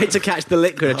mouth. Trying to catch the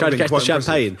liquid and trying to catch the quite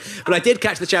champagne. But I did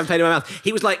catch the champagne in my mouth.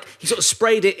 He was like, he sort of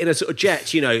sprayed it in a sort of jet,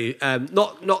 he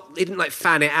didn't like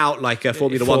fan it out like a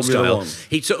Formula One style.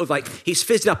 He sort of like, he's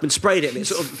fizzed it up and sprayed it, and it's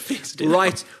sort of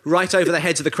right over the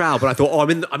heads of the crowd. But I thought,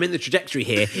 I'm in the trajectory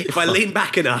here. If I lean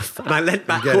back enough, and I leant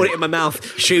back, caught it in my mouth,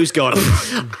 shoes gone.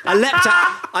 I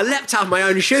leapt out of my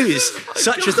own shoes.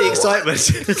 Such was the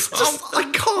excitement. I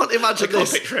can't imagine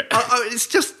this. picture it.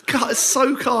 It's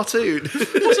so cartoon.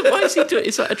 Why is he doing?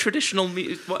 Is that a traditional?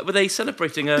 Were they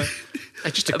celebrating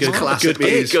Just a good classic good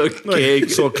gig. Good gig?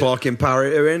 Saw Clark in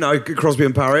Parry, Crosby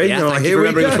and Parry. Yeah, thank you here for we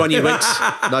remembering go. which one you went.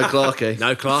 No Clarky.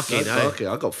 No Clarky, no.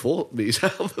 Clarky. I got 4 Muse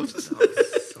albums.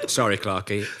 Sorry,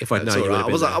 Clarky. If I'd It's known all you would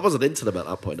right. have been I wasn't into them at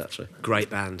that point, actually. great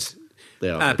band. They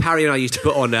are. Parry and I used to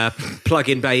put on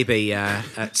Plug-in Baby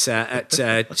at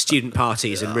student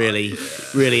parties and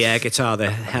really air guitar the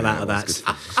hell out of that.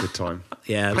 Good time.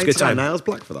 Yeah, it was a Painted good time. our nails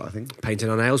black for that, I think. Painting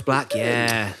our nails black,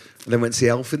 yeah. And then went to see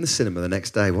Elf in the cinema the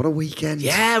next day. What a weekend.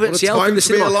 Yeah, we went What to see a Elf in time the to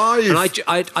be cinema. alive. And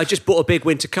I just bought a big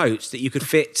winter coat that you could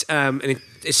fit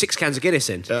 6 cans of Guinness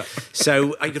in. Yeah.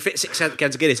 So I could fit 6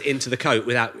 cans of Guinness into the coat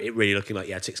without it really looking like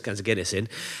you had 6 cans of Guinness in.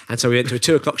 And so we went to a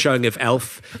 2:00 showing of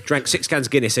Elf, drank 6 cans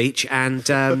of Guinness each, and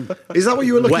Is that what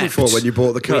you were looking wept. for when you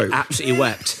bought the coat? We absolutely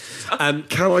wept.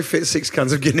 Can I fit 6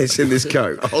 cans of Guinness in this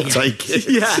coat? I'll take it.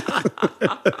 Yeah.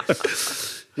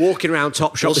 Walking around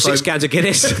Topshop with Also- 6 cans of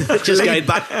Guinness. Just going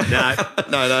back.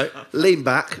 No. Lean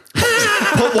back.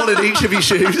 Put one in each of your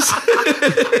shoes.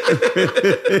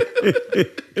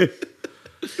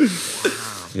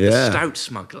 Yeah. Stout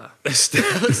smuggler.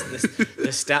 The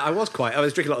stout. I was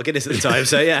drinking a lot of Guinness at the time,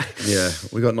 so yeah. Yeah,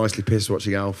 we got nicely pissed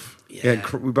watching Alf. Yeah,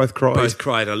 we both cried. Both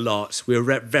cried a lot. We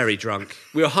were very drunk.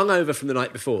 We were hungover from the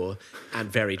night before and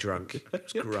very drunk. It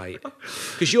was great.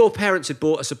 Because your parents had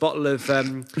bought us a bottle of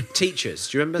Teachers.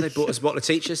 Do you remember they bought us a bottle of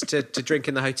Teachers to drink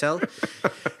in the hotel?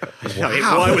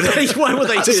 Wow. Why would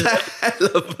they do that?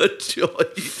 Hell of a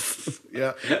choice.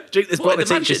 Yeah. Drink this bottle of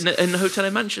Teachers. In the hotel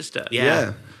in Manchester?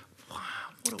 Yeah.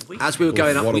 What a week. As we were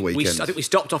going up, what a we, weekend. I think we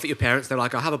stopped off at your parents. They're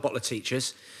like, I'll have a bottle of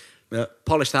Teachers. Yeah.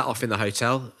 Polished that off in the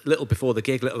hotel, a little before the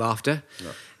gig, a little after.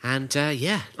 Yeah. And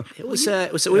it was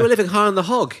we were living high on the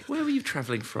hog. Where were you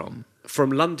travelling from?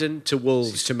 From London to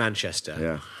Wolves to Manchester.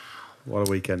 Yeah. What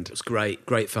a weekend. It was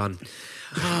great fun.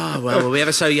 Oh, well, were we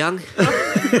ever so young?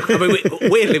 I mean,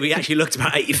 weirdly, we actually looked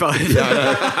about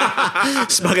 85.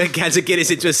 Smuggling cans of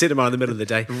Guinness into a cinema in the middle of the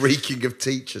day. Reeking of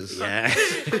Teachers. Yeah.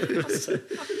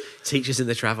 Teachers in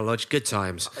the Travelodge, good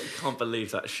times. I can't believe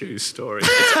that shoes story.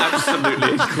 It's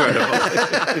absolutely incredible.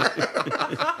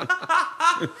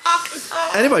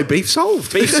 Anyway, beef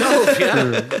solved. Beef solved,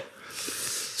 yeah.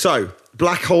 So,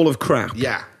 black hole of crap.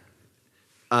 Yeah.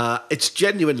 It's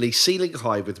genuinely ceiling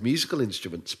high with musical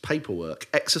instruments, paperwork,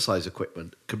 exercise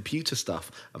equipment, computer stuff,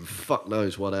 and fuck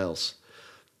knows what else.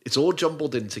 It's all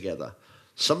jumbled in together.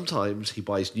 Sometimes he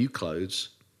buys new clothes,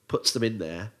 puts them in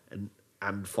there,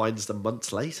 and finds them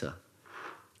months later.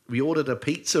 We ordered a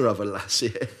pizza oven last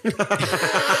year.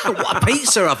 What, a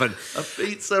pizza oven? A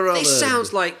pizza oven. This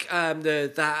sounds like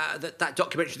that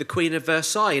documentary, The Queen of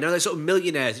Versailles. You know, those sort of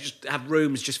millionaires that just have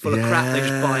rooms just full of crap. They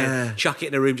just buy and chuck it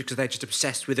in a room because they're just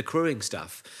obsessed with accruing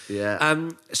stuff. Yeah.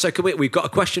 So we've got a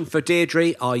question for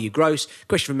Deirdre. Are you gross?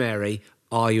 Question for Mary.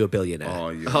 Are you a billionaire?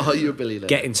 Are you a billionaire?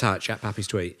 Get in touch at Pappy's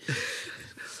tweet.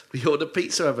 We ordered a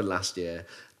pizza oven last year,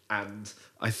 and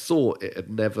I thought it had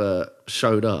never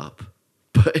shown up,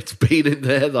 but it's been in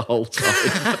there the whole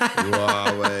time.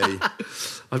 Wow.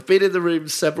 I've been in the room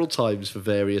several times for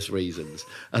various reasons,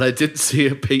 and I didn't see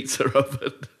a pizza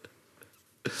oven.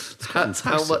 That's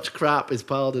how much crap is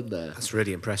piled in there. That's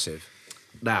really impressive.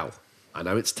 Now, I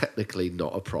know it's technically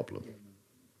not a problem.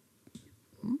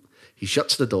 He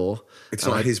shuts the door. It's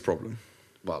not his problem.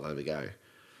 Well, there we go.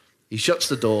 He shuts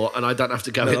the door, and I don't have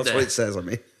to go in That's there. what it says on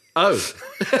me. Oh.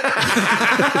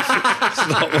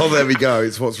 Well, there we go.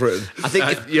 It's what's written. I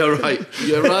think you're right.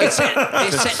 You're right.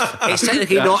 It's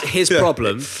technically not his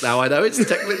problem. Now, I know it's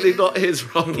technically not his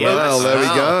problem. Yeah, well, there we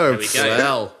go. There we go.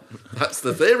 Well, that's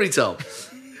the theory, Tom.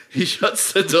 He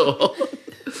shuts the door,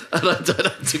 and I don't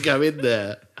have to go in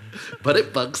there. But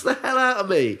it bugs the hell out of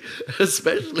me,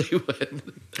 especially when...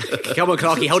 Come on,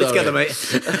 Clarky, hold it together, mate.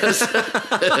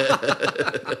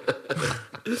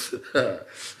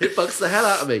 It bugs the hell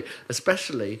out of me,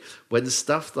 especially when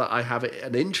stuff that I have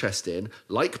an interest in,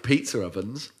 like pizza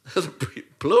ovens,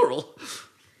 plural,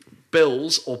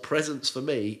 bills or presents for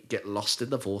me, get lost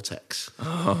in the vortex.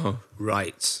 Oh,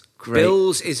 right. Great.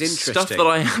 Bills is interesting. Stuff that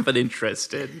I have an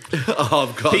interest in. Oh,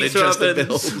 I've got an Pizza interest in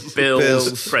ovens, bills.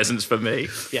 bills, presents for me.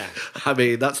 Yeah. I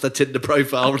mean, that's the Tinder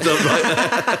profile done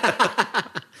right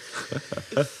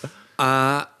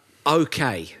there.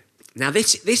 Okay. Now,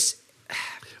 this...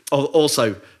 Oh,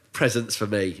 also, presents for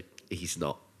me. He's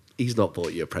not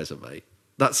bought you a present, mate.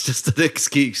 That's just an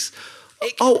excuse.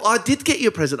 I did get you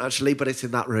a present, actually, but it's in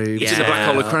that room. It's in a black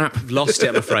hole of crap. Lost it,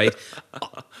 I'm afraid.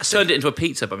 I turned it into a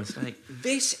pizza by mistake.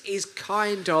 This is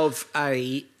kind of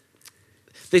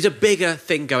there's a bigger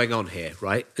thing going on here,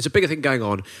 right? There's a bigger thing going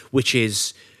on, which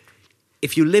is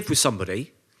if you live with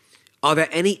somebody, are there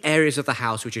any areas of the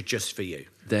house which are just for you?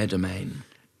 Their domain.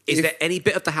 Is there any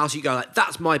bit of the house you go like,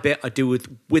 that's my bit, I do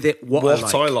with it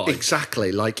what I like?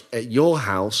 Exactly. Like at your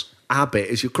house, our bit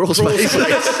is your crawl space.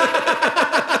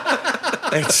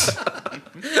 It's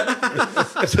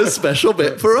a special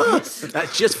bit for us.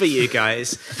 That's just for you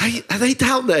guys. Hey, are they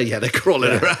down there? Yeah, they're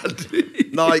crawling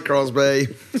around. Night, Crosby.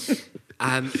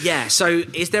 So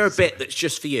is there a bit that's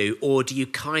just for you, or do you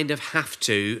kind of have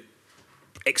to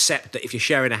accept that if you're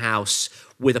sharing a house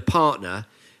with a partner,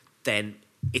 then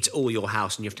it's all your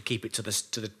house and you have to keep it to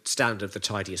the standard of the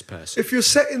tidiest person? If you're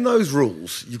setting those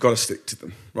rules, you've got to stick to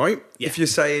them, right? Yeah. If you're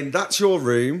saying, that's your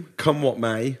room, come what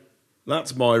may,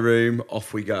 that's my room,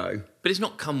 off we go. But it's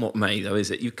not come what may, though, is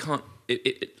it? You can't...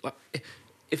 if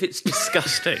it's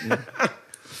disgusting,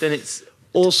 then it's...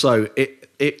 Also, it's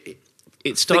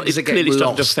It's clearly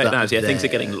starting to affect that. Yeah, things are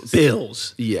getting...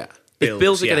 Bills. Yeah. If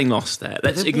bills are getting lost there,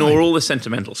 let's ignore all the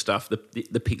sentimental stuff,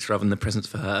 the pizza oven, the presents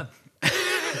for her.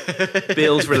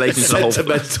 Bills relating to the whole...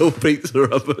 Sentimental pizza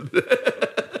oven.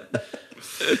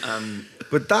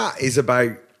 But that is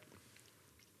about...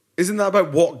 Isn't that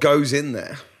about what goes in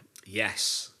there?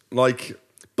 Yes. Like...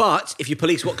 But if you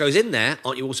police what goes in there,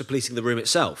 aren't you also policing the room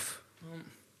itself?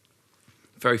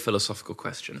 Very philosophical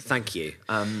question. Thank you.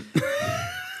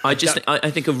 I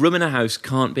think a room in a house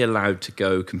can't be allowed to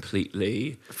go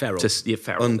completely Feral.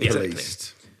 feral, Unpoliced.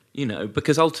 exactly. You know,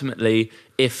 because ultimately,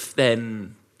 if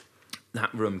then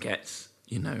that room gets,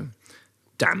 you know,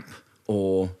 damp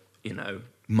or, you know,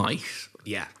 mice,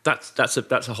 Yeah. that's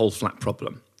a whole flat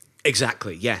problem.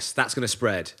 Exactly, yes. That's going to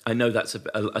spread. I know that's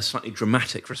a slightly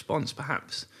dramatic response,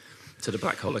 perhaps, to the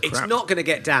black hole of crap. It's not going to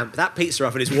get damp. That pizza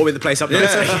oven is warming the place up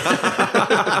nicely.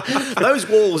 Those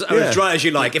walls are as dry as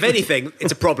you like. If anything,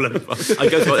 it's a problem. I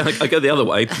go the other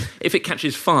way. If it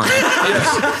catches fire,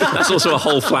 that's also a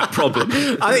whole flat problem.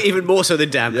 I think even more so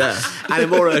than damp. Yeah. And a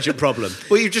more urgent problem.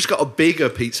 Well, you've just got a bigger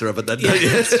pizza oven then, don't you?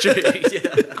 That's true.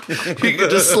 Yeah. You can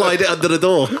just slide it under the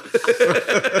door.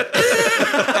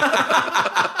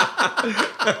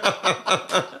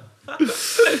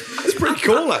 It's pretty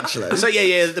cool, actually. So,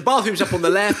 the bathroom's up on the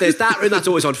left. There's that room. That's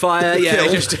always on fire. Yeah,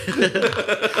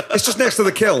 It's just next to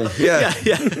the kiln. Yeah.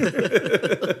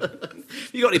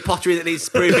 You got any pottery that needs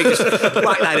proving? Just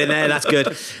whack that in there. That's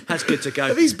good. That's good to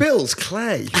go. Are these bills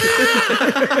clay?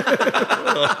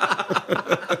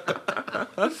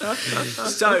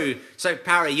 So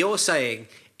Parry, you're saying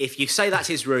if you say that's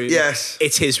his room, Yes.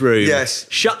 it's his room. Yes.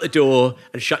 Shut the door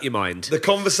and shut your mind. The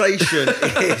conversation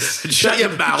is... Shut your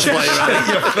mouth while you're at it. Shut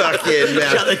your fucking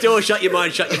mouth. Shut the door, shut your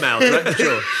mind, shut your mouth. Right?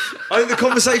 Sure. I think the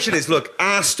conversation is, look,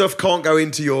 our stuff can't go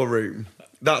into your room.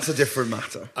 That's a different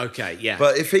matter. Okay, yeah.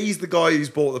 But if he's the guy who's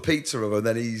bought the pizza oven,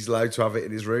 then he's allowed to have it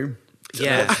in his room.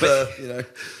 Yeah. What's the, you know...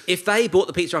 If they bought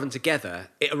the pizza oven together,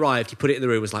 it arrived, he put it in the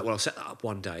room, was like, well, I'll set that up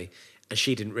one day. And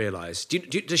she didn't realise.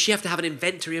 Does she have to have an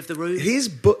inventory of the room? His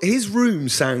room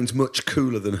sounds much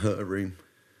cooler than her room.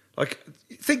 Like,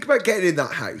 think about getting in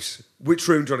that house. Which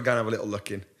room do you want to go and have a little look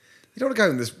in? You don't want to go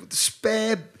in this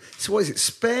spare... So what is it?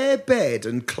 Spare bed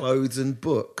and clothes and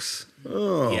books.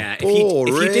 Oh, yeah,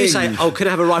 boring. if you do say, oh, can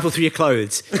I have a rifle through your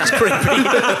clothes? That's creepy.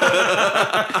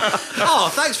 Oh,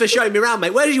 thanks for showing me around,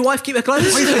 mate. Where does your wife keep her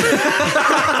clothes?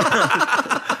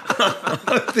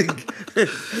 I think...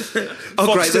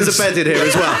 Oh, great, there's a bed in here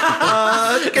as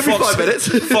well. Give me 5 minutes.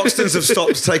 Foxtons have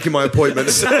stopped taking my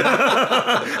appointments.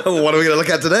 Oh, what are we going to look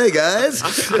at today, guys?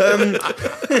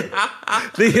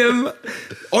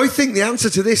 I think the answer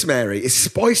to this, Mary, is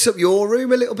spice up your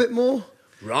room a little bit more.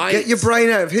 Right. Get your brain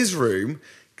out of his room.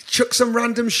 Chuck some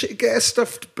random shit, get a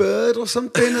stuffed bird or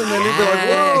something, and then you'll be like,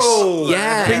 whoa,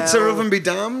 Yeah. pizza oven be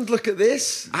damned, look at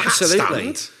this. Absolutely.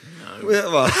 Hat stand.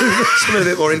 Well, something a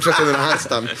bit more interesting than a hat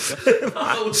stand.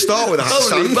 Start with a hat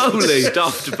stand. Holy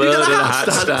stuffed bird and a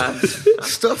hat stand.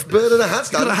 Stuffed bird and a hat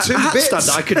stand. Got a Two hat bits. stand.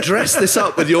 I could dress this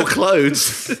up with your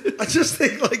clothes. I just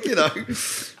think, like, you know,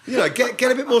 get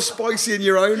a bit more spicy in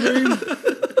your own room.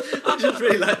 I just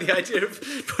really like the idea of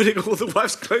putting all the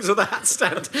wife's clothes on the hat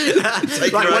stand.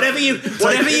 Like, whatever you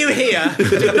hear,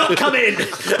 do not come in.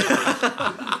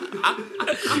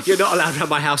 You're not allowed around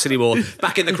my house anymore.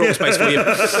 Back in the crawl space for you.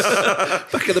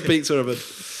 Back in the pizza oven.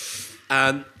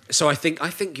 So I think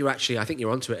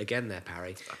you're onto it again there,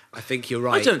 Parry. I think you're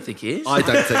right. I don't think he is. I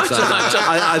don't think so.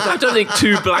 I don't think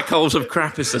 2 black holes of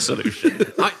crap is the solution.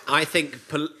 I think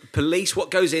police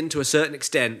what goes in to a certain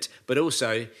extent, but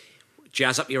also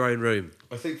jazz up your own room.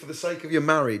 I think for the sake of your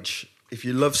marriage, if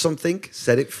you love something,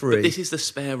 set it free. But this is the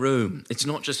spare room. It's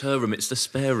not just her room, it's the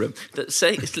spare room.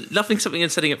 Loving something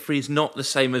and setting it free is not the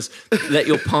same as let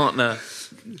your partner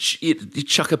you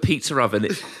chuck a pizza oven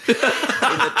in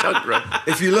the junk room.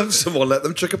 If you love someone, let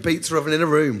them chuck a pizza oven in a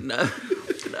room. No.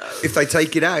 If they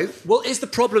take it out. Well, is the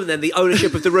problem then the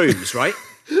ownership of the rooms, right?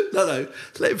 No.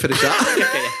 Let him finish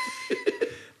that.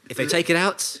 If they take it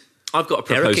out, I've got a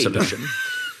proposed solution.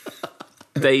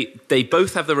 They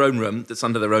both have their own room that's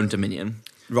under their own dominion.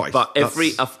 Right. But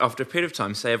after a period of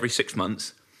time, say every 6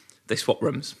 months, they swap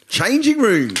rooms. Changing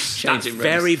rooms. That's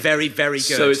very, very, very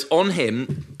good. So it's on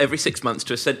him every 6 months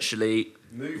to essentially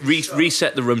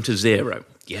reset the room to 0.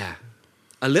 Yeah.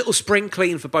 A little spring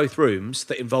clean for both rooms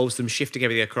that involves them shifting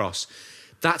everything across.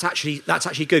 That's actually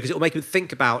good because it will make him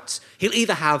think about... He'll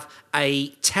either have a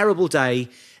terrible day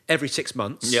every 6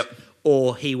 months, Yep.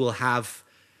 or he will have...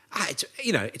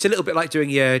 It's a little bit like doing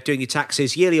your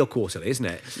taxes yearly or quarterly, isn't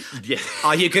it? Yeah.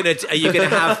 Are you gonna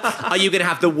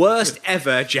have the worst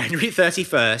ever January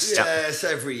 31st? Yes,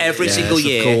 every year. Every single Yes,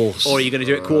 of year, course. or are you going to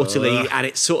do it quarterly? And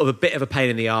it's sort of a bit of a pain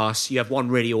in the arse. You have one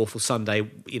really awful Sunday,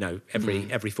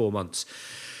 every 4 months.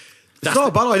 It's not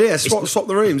a bad idea. Swap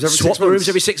the rooms every 6 months. Swap the rooms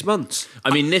every 6 months. I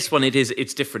mean, this one,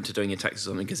 it's different to doing your taxes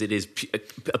on it because it is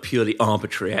a purely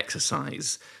arbitrary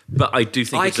exercise. But I do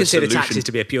think I it's consider a solution. taxes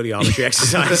to be a purely arbitrary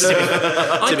exercise.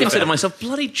 I consider myself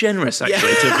bloody generous,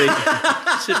 actually,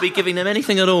 to be giving them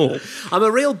anything at all. I'm a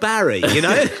real Barry, you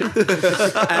know?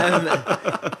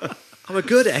 I'm a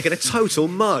good egg and a total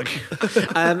mug.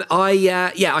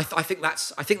 I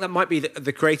think that might be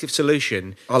the creative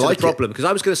solution to like the problem. Because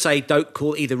I was going to say, don't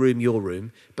call either room your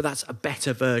room, but that's a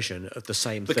better version of the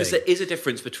same thing. Because there is a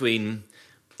difference between,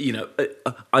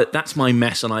 that's my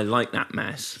mess and I like that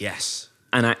mess. Yes.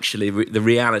 And actually, the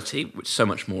reality, which so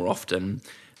much more often,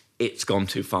 it's gone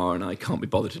too far and I can't be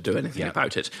bothered to do anything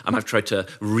about it. And I've tried to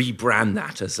rebrand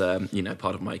that as,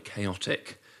 part of my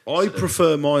chaotic... I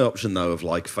prefer my option, though, of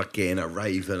like fucking a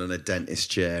raven and a dentist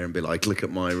chair and be like, look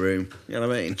at my room. You know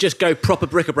what I mean? Just go proper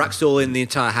bric-a-brac stall in the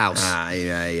entire house.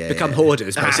 Become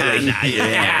hoarders, basically.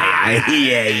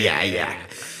 Yeah.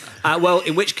 Well,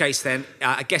 in which case then,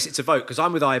 I guess it's a vote, because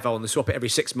I'm with Ivo on the swap it every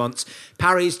 6 months.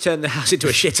 Parry's turned the house into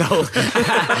a shithole.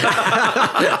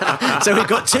 So we've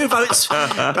got 2 votes.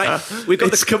 Right?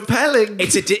 It's compelling.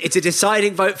 It's a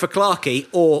deciding vote for Clarkey,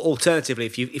 or alternatively,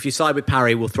 if you side with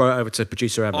Parry, we'll throw it over to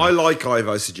producer Emma. I like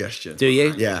Ivo's suggestion. Do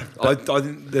you? Yeah. I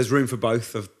think there's room for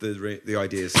both of the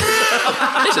ideas. Listen,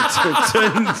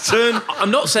 I'm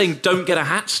not saying don't get a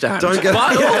hat stand. Don't get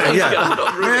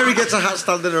Yeah. Mary gets a hat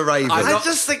stand and a raven. I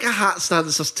just think a hat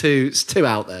stand's just too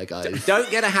out there, guys. Don't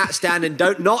get a hat stand and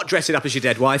don't not dress it up as your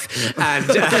dead wife. And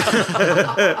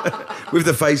with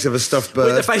the face of a stuffed bird.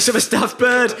 With the face of a stuffed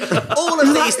bird. All of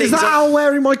these things. Is that Al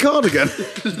wearing my cardigan?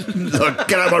 Look,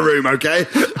 get out of my room, okay?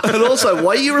 And also,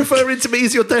 why are you referring to me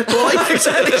as your dead wife?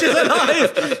 Exactly, she's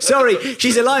alive. Sorry,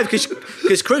 she's alive because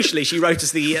crucially she wrote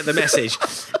us the message.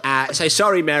 So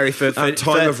sorry, Mary, for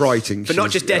time of writing, for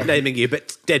not just dead naming you,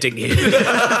 but deading you.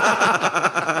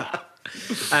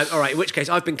 All right, in which case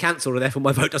I've been cancelled and therefore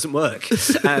my vote doesn't work.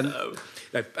 So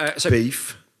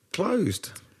beef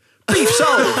closed. Beef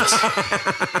solved.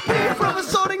 Beef from the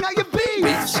sorting out your beef.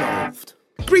 Beef solved.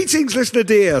 Greetings, listener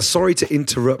dear. Sorry to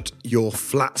interrupt your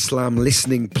Flat Slam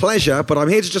listening pleasure, but I'm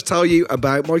here to just tell you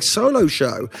about my solo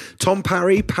show. Tom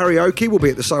Parry Karaoke will be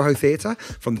at the Soho Theatre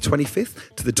from the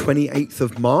 25th to the 28th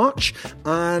of March.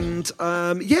 And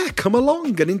come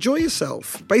along and enjoy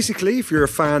yourself. Basically, if you're a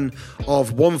fan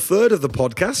of 1/3 of the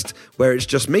podcast, where it's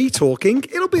just me talking,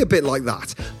 it'll be a bit like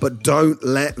that. But don't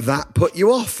let that put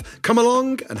you off. Come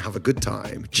along and have a good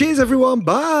time. Cheers, everyone.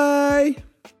 Bye.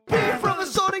 Beef from the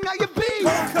sorting out your beef.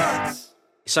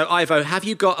 So, Ivo, have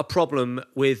you got a problem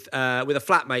with a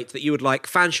flatmate that you would like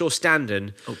Fanshawe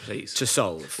Standen to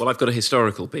solve? Well, I've got a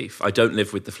historical beef. I don't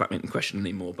live with the flatmate in question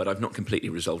anymore, but I've not completely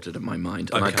resolved it in my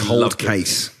mind. And I cold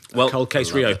case. Well, cold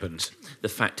case reopened. The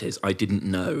fact is, I didn't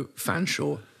know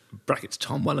Fanshawe, brackets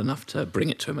Tom, well enough to bring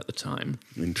it to him at the time.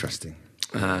 Interesting.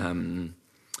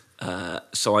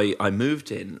 So I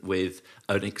moved in with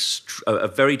a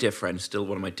very dear friend, still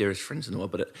one of my dearest friends in the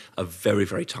world, but a very,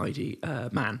 very tidy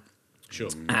man. Sure.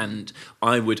 And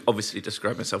I would obviously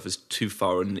describe myself as too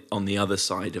far on the other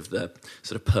side of the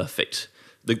sort of perfect,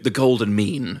 the golden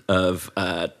mean of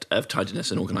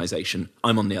tidiness and organisation.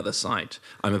 I'm on the other side.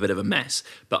 I'm a bit of a mess.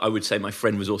 But I would say my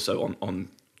friend was also on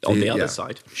the other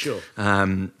side. Sure.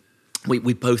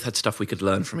 We both had stuff we could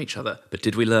learn from each other. But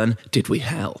did we learn? Did we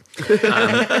hell?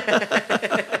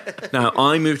 Now,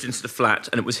 I moved into the flat,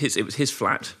 and it was his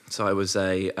flat. So I was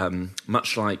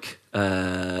much like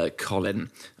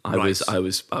Colin. I was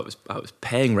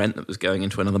paying rent that was going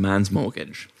into another man's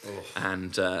mortgage,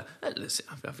 and listen,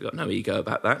 I've got no ego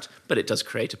about that. But it does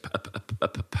create a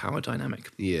power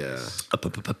dynamic. Yeah,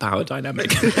 a power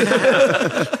dynamic.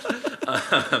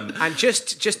 And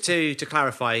just to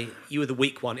clarify, you were the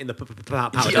weak one in the power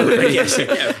dynamic. Yes.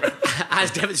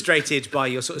 As demonstrated by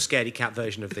your sort of scaredy cat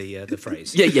version of the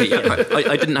phrase. Yeah.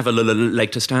 I didn't have a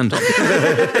leg to stand on.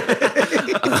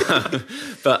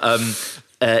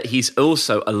 But he's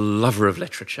also a lover of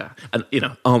literature, and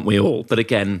aren't we all? But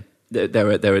again, there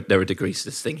are degrees to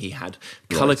this thing. He had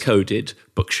colour-coded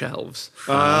bookshelves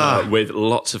with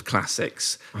lots of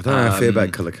classics. I don't know how I feel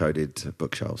about colour-coded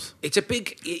bookshelves. It's a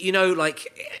big,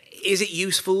 is it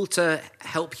useful to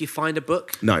help you find a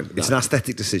book? No, it's an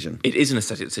aesthetic decision. It is an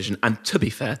aesthetic decision, and to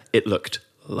be fair, it looked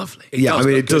lovely. It does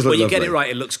look good. lovely. You get it right,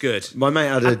 it looks good. My mate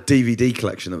had a DVD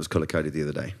collection that was colour-coded the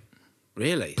other day.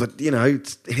 Really? But,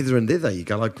 it's hither and thither. You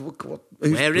go like, what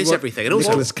where is everything? And also,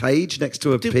 Nicolas Cage next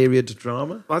to a period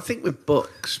drama? I think with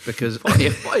books, because...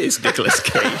 Why is Nicolas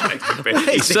Cage next to a period?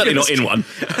 He's certainly not in one.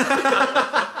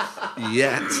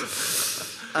 Yet.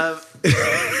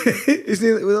 Isn't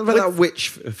it, that witch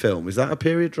film? Is that a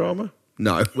period drama?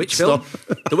 No. Which Stop.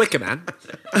 film? The Wicker Man.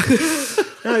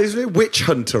 No, he's a witch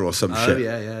hunter or some shit.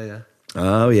 yeah.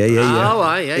 Oh, yeah. Oh,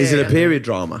 right, yeah, Is yeah, it yeah. a period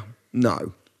drama?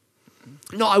 No.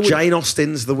 No, I would. Jane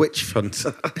Austen's The Witch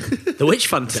Hunter. The Witch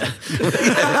Hunter.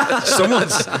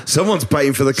 Someone's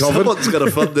paying for the coven. Someone's going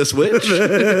to fund this witch.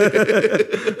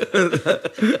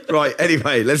 Right,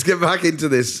 anyway, let's get back into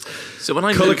this So when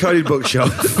I colour-coded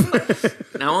bookshop.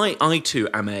 Now, I too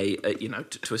am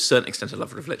to a certain extent, a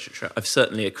lover of literature. I've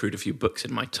certainly accrued a few books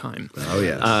in my time. Oh,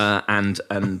 yes.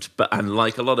 And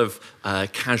like a lot of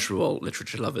casual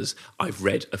literature lovers, I've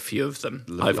read a few of them.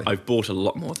 I've bought a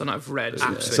lot more than I've read.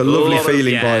 It's a lovely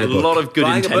feeling by the A book. lot of good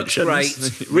Buying a book's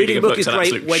intentions. great. Reading a book is an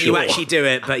great absolute when you chore. actually do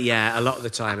it, but yeah, a lot of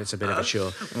the time it's a bit of a chore.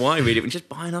 Why read it? Just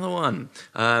buy another one.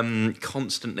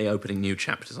 Constantly opening new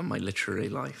chapters on my literary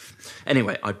life.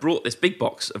 Anyway, I brought this big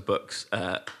box of books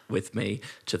with me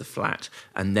to the flat,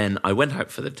 and then I went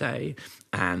out for the day.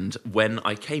 And when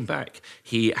I came back,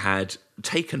 he had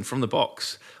taken from the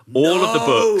box all of the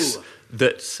books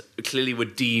that clearly were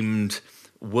deemed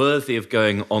worthy of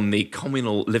going on the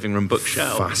communal living room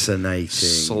bookshelf. Fascinating.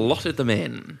 Slotted them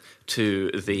in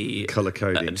to the Colour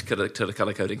coding. to the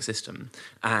colour coding system,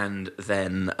 and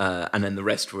then the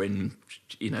rest were in,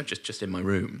 just in my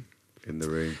room. In the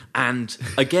room. And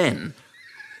again,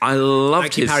 I loved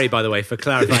Thank you, his... Parry, by the way, for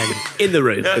clarifying. In the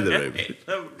room. In the room.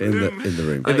 In the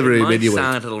room. In the room, my in your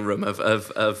sad little room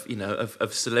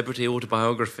of celebrity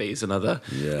autobiographies and other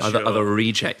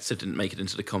rejects that didn't make it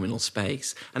into the communal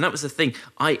space. And that was the thing.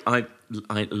 I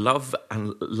loved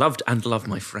and love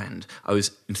my friend. I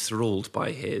was enthralled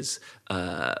by his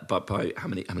by how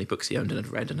many books he owned and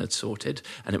had read and had sorted,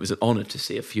 and it was an honour to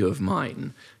see a few of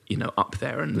mine, up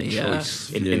there in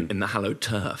in the hallowed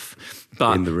turf.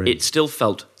 But In the room. it still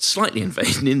felt slightly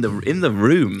invasive in the room. In the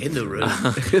room.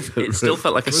 It still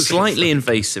felt like a slightly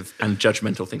invasive and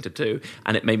judgmental thing to do,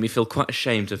 and it made me feel quite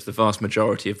ashamed of the vast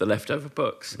majority of the leftover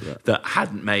books that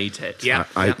hadn't made it. Yeah.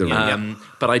 I hate the room.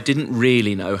 But I didn't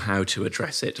really know how to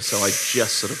address it, so I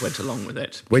just sort of went along with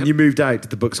it. When you moved out, did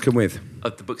the books come with?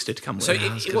 The books did come with. So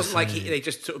it wasn't like they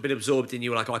just sort of been absorbed in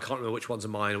you, like, I can't remember which ones are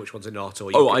mine and which ones are not.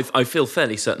 Or I feel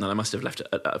fairly certain that I must have left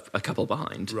a couple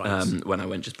behind when I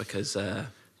went, just because it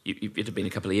had been a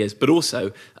couple of years. But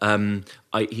also, he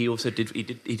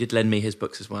did lend me his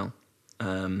books as well.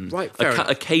 Right, fair enough.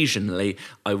 Occasionally,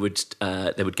 they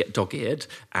would get dog-eared,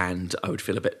 and I would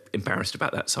feel a bit embarrassed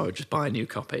about that, so I would just buy a new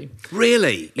copy.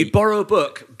 Really? You'd borrow a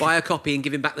book, buy a copy, and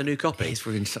give him back the new copy? His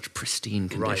were in such pristine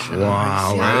condition.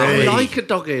 Wow. I like a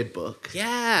dog-eared book.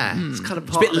 Yeah. It's kind of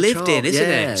It's part a bit of the lived charm. in, isn't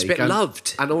Yeah, it? It's a you bit can-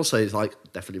 loved. And also, it's like,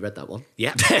 definitely read that one.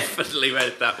 Yeah. Definitely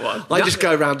read that one. I just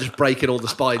go around just breaking all the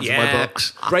spines of my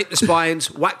books. Break the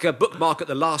spines, whack a bookmark at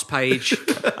the last page,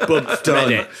 boom,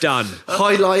 read it, done.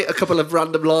 Highlight a couple of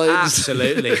random lines.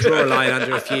 Absolutely. Draw a line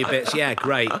under a few bits. Yeah,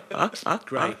 great.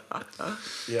 Great.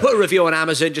 Put a review on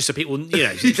Amazon just so people,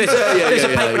 there's a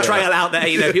paper trail out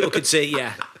there, people could see.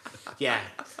 Yeah. Yeah.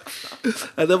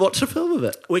 And then watch a film of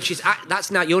it. Which is,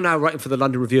 you're now writing for the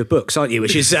London Review of Books, aren't you?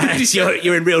 Which is,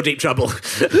 you're in real deep trouble.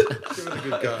 Give it a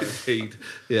good go. Indeed.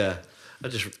 Yeah. I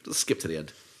just skip to the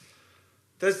end.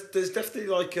 There's definitely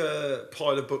like a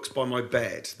pile of books by my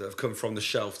bed that have come from the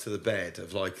shelf to the bed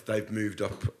of like they've moved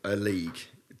up a league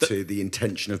to the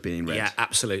intention of being read. Yeah,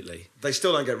 absolutely. They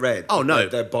still don't get read. Oh, no.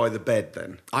 They're by the bed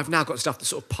then. I've now got stuff that's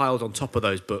sort of piled on top of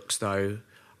those books, though.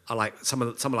 I like some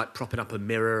are like propping up a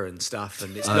mirror and stuff,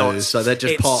 and it's not. So they're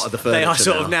just part of the furniture. They are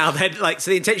sort now. of now. They're like, so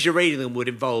the intention of reading them would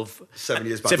involve 7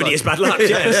 years bad 7 luck. years bad luck.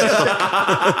 Yes.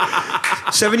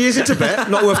 7 years in Tibet,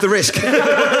 not worth the risk.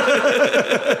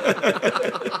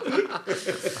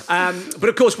 But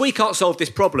of course, we can't solve this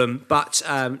problem. But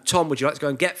Tom, would you like to go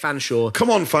and get Fanshawe?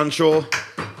 Come on, Fanshawe.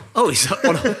 Oh, he's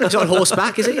on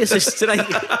horseback, is he? Is this today?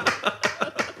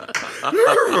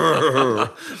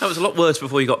 That was a lot worse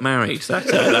before you got married.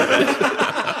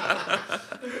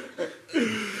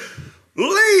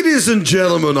 Ladies and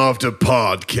gentlemen of the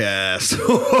podcast,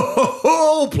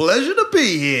 pleasure to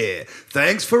be here.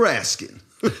 Thanks for asking.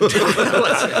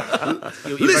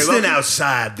 Listening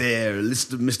outside there,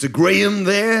 listen to Mr. Graham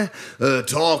there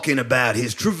talking about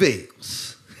his travails.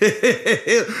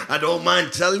 I don't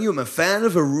mind telling you, I'm a fan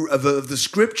of the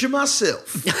scripture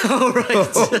myself. All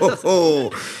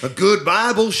right. A good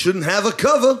Bible shouldn't have a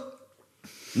cover.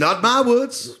 Not my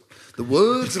words. The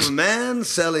words of a man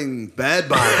selling bad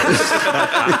Bibles.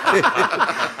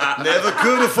 Never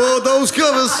could afford those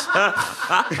covers.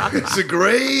 It's a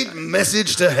great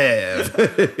message to have.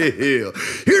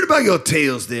 Hearing about your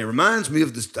tales there reminds me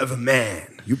of a man.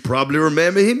 You probably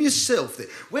remember him yourself. That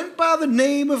went by the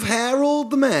name of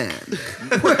Harold the Man.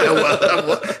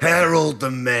 Harold the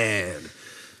Man.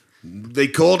 They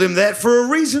called him that for a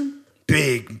reason.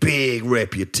 Big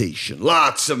reputation.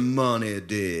 Lots of money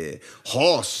there.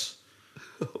 Horse.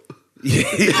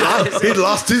 He'd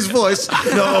lost his voice.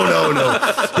 No.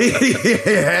 He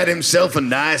had himself a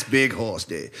nice big horse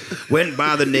there. Went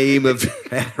by the name of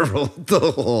Harold the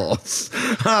Horse.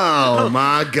 Oh,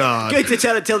 my God. Good to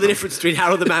tell the difference between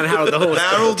Harold the Man and Harold the Horse.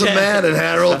 Harold the Man and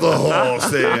Harold the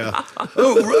Horse there.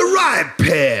 Oh, a right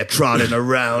pair trotting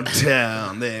around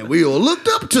town there. We all looked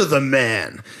up to the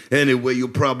man. Anyway, you'll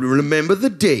probably remember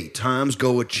the day. Times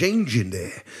go a-changing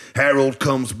there. Harold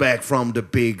comes back from the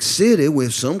big city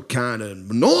with some kind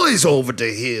of noise over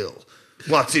the hill.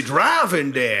 What's he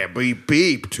driving there? Beep,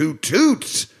 beep, toot,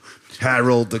 toot.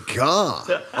 Harold the car.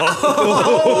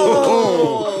 Oh.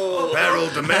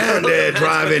 Harold the Man there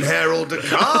driving Harold the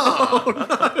car.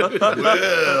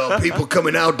 Well, people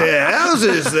coming out their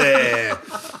houses there.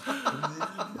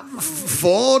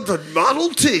 Ford Model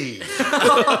T.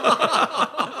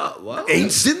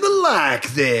 Ain't seen the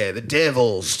like there. The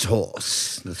devil's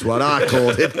horse. That's what I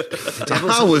called it.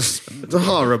 I was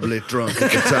horribly drunk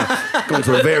at the time. Going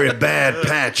through a very bad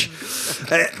patch.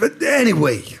 But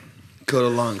anyway, cut a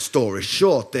long story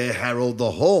short there, Harold the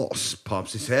Horse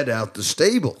pops his head out the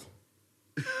stable.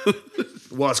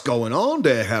 What's going on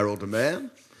there, Harold the Man?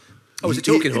 Oh, was it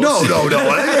talking horse? No. Hey,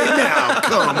 now,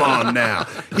 come on now.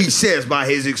 He says by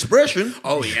his expression.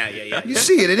 Oh, yeah. You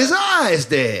see it in his eyes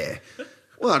there.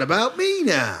 What about me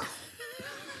now?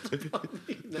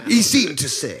 He seemed to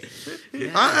say.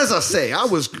 As I say, I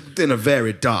was in a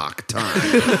very dark time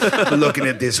looking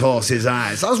at this horse's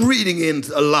eyes. I was reading in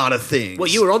a lot of things. Well,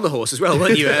 you were on the horse as well,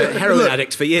 weren't you? A heroin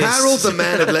addict for years. Harold the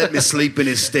Man had let me sleep in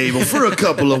his stable for a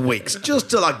couple of weeks, just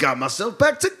till I got myself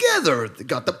back together,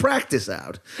 got the practice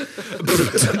out.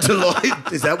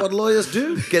 Is that what lawyers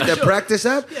do? Get their practice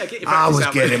out? Yeah, get your I practice was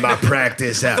out. getting my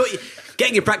practice out.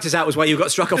 Getting your practice out was why you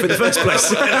got struck off in the first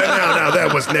place. No,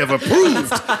 that was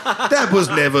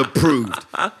never proved.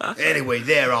 Anyway,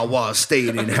 there I was,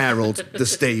 staying in Harold the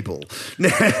stable.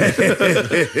 And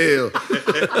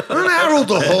Harold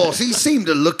the Horse, he seemed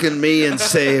to look at me and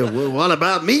say, well, what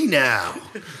about me now?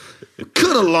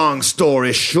 Cut a long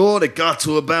story short, it got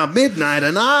to about midnight,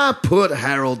 and I put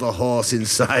Harold the Horse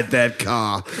inside that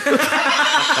car.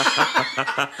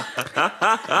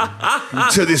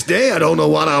 To this day, I don't know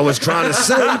what I was trying to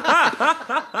say,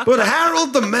 but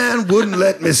Harold the Man wouldn't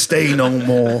let me stay no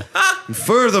more. And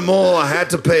furthermore, I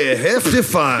had to pay a hefty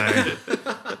fine.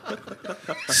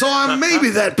 So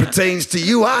maybe that pertains to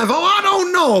you, Ivo. I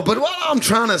don't know, but what I'm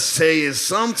trying to say is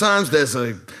sometimes there's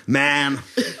a man,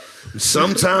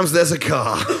 sometimes there's a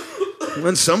car,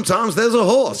 and sometimes there's a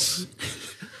horse.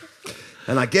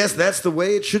 And I guess that's the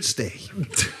way it should stay.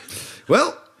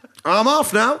 Well, I'm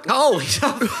off now. Oh,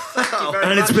 thank you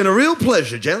very much. It's been a real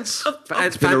pleasure, gents.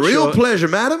 It's been a real pleasure,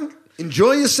 madam.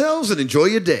 Enjoy yourselves and enjoy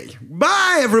your day.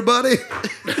 Bye, everybody.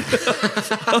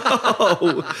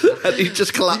 And he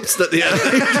just collapsed at the end.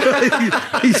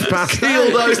 He's passed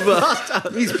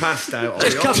over. He's passed out.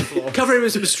 Just cover him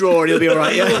with some straw and he'll be all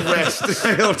right. He'll rest.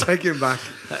 He'll take him back.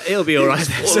 He'll be all right.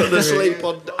 Falling asleep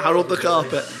on Harold the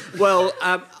carpet. Well,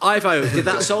 Ivo, did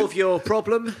that solve your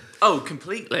problem? Oh,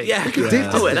 completely. Yeah.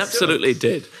 Oh, it absolutely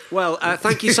did. Well,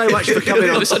 thank you so much for coming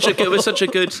on. It was such a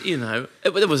good, you know.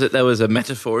 There was a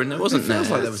metaphor in there, wasn't there? Feels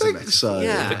like there was a metaphor. so.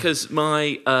 Yeah. Because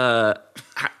my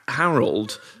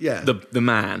Harold, the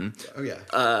man,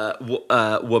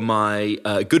 were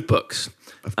my good books,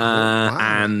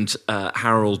 and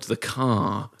Harold the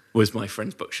car was my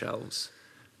friend's bookshelves,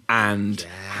 and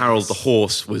Harold the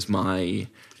horse was my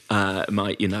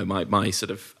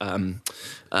sort of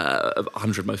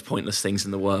 100 most pointless things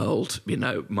in the world. You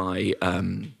know, my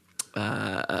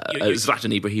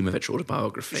Zlatan Ibrahimovic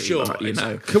autobiography. Sure, you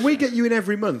know. Can we get you in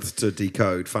every month to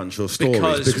decode Fanshawe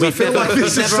stories? Because I feel like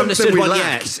this is never something understood we one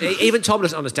lack. yet. Even Tom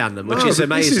doesn't understand them, which No, is but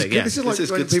amazing. This is like This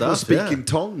is when good people stuff, speak yeah. in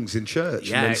tongues in church,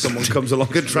 Yeah. and then someone comes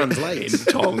along and translates.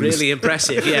 Tongs. Really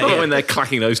impressive. Yeah, When they're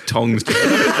clacking those tongs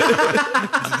together.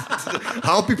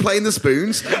 I'll be playing the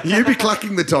spoons, you be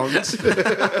clacking the tongs.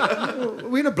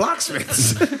 We're in a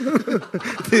blacksmith's.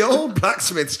 The old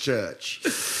blacksmith's church.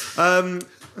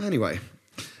 Anyway.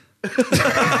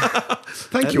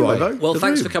 Thank you, Ivo. Well,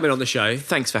 thanks for coming on the show.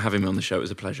 Thanks for having me on the show. It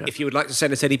was a pleasure. If you would like to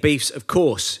send us any beefs, of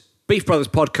course,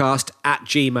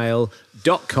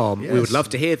 beefbrotherspodcast@gmail.com. Yes. We would love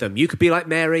to hear them. You could be like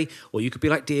Mary, or you could be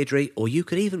like Deirdre, or you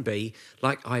could even be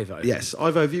like Ivo. Yes,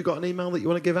 Ivo, have you got an email that you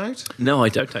want to give out? No, I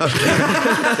don't actually.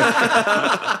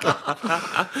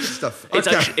 Stuff.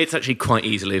 It's actually quite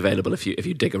easily available if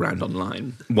you dig around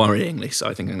online. Worryingly, so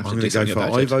I think I'm going to I'm have to going do to go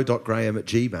something for about it.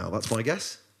 ivo.graham@gmail. That's my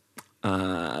guess.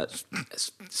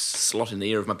 slot in the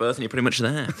year of my birth, and you're pretty much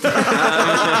there.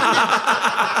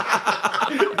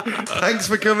 Thanks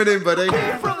for coming in, buddy.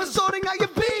 From the sorting out your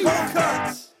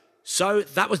beef. So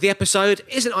that was the episode.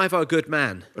 Isn't Ivo a good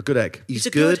man? A good egg. He's a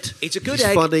good. He's a good He's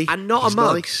egg funny. and not He's a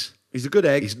mug. Nice. He's a good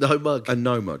egg. He's no mug. And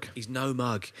no mug. He's no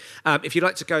mug. If you'd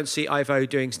like to go and see Ivo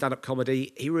doing stand-up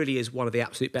comedy, he really is one of the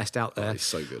absolute best out there. He's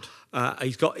so good.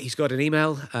 He's got an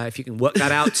email. If you can work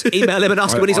that out, email him and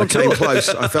ask him when he's on I came tour. close.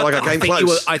 I felt like I came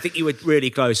close. I think you were really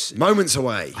close. Moments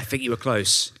away. I think you were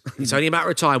close. It's only a matter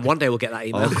of time. One day we'll get that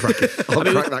email. I'll crack it. I'll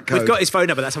crack that code. We've got his phone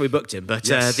number. That's how we booked him. But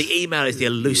Yes. the email is the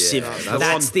elusive. Yeah,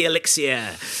 that's the elixir.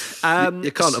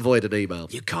 You can't avoid an email.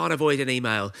 You can't avoid an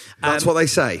email. That's what they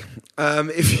say.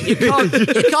 If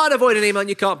You can't avoid an email and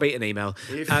you can't beat an email.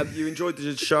 If you enjoyed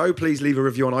the show, please leave a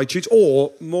review on iTunes,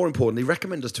 or more importantly,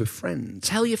 recommend us to a friend.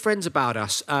 Tell your friends about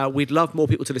us. We'd love more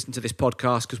people to listen to this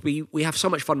podcast because we have so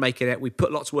much fun making it. We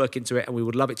put lots of work into it, and we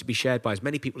would love it to be shared by as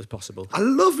many people as possible. I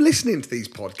love listening to these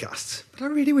podcasts, but I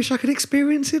really wish I could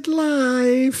experience it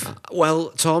live. Well,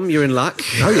 Tom, you're in luck.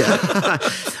 Oh, yeah.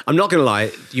 I'm not going to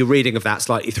lie. Your reading of that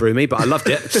slightly threw me, but I loved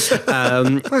it.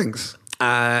 Thanks.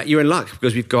 You're in luck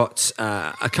because we've got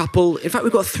a couple. In fact,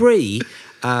 we've got three.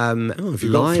 If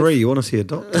you've got three, you want to see a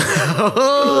doctor?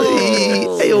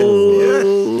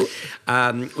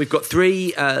 We've got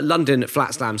three London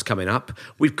Flat Slams coming up.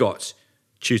 We've got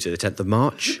Tuesday the 10th of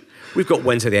March. We've got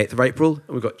Wednesday the 8th of April.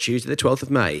 And we've got Tuesday the 12th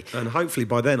of May. And hopefully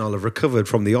by then I'll have recovered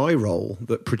from the eye roll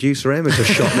that producer Emma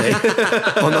just shot me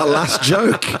on that last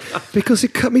joke, because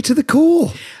it cut me to the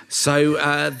core. So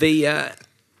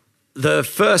the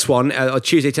first one, on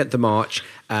Tuesday 10th of March,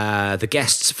 the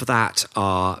guests for that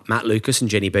are Matt Lucas and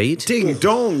Jenny Bede. Ding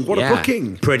dong, what a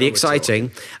booking. Pretty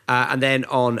exciting. And then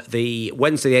on the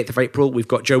Wednesday the 8th of April, we've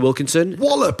got Joe Wilkinson.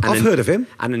 Wallop, I've heard of him.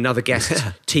 And another guest,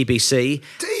 TBC.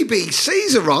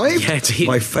 TBC's arrived. Yeah,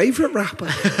 my favourite rapper.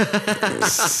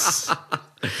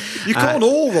 You can't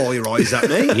all roll your eyes at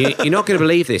me. You're not going to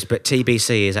believe this, but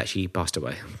TBC has actually passed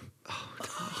away.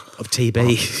 Of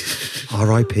TB.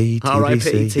 R.I.P. TBC. R.I.P.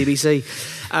 TBC.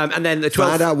 And then the 12th...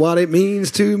 Find out what it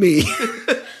means to me.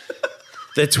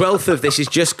 The 12th of this is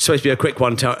just supposed to be a quick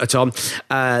one, Tom. The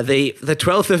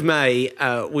 12th of May,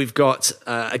 we've got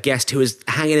a guest who is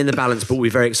hanging in the balance, but will be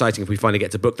very exciting if we finally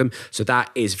get to book them. So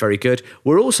that is very good.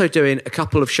 We're also doing a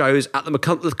couple of shows at the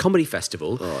Comedy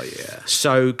Festival. Oh, yeah.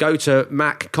 So go to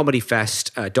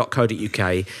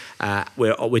maccomedyfest.co.uk.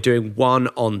 We're doing one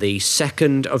on the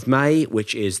 2nd of May,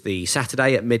 which is the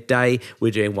Saturday at midday.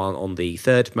 We're doing one on the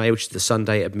 3rd of May, which is the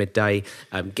Sunday at midday.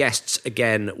 Guests,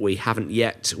 again, we haven't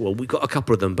yet. Well, we've got a couple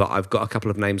of them, but I've got a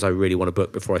couple of names I really want to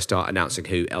book before I start announcing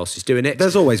who else is doing it.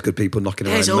 There's always good people knocking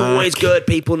around. There's always good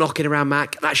people knocking around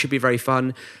Mac. That should be very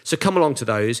fun. So come along to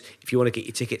those. If you want to get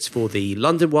your tickets for the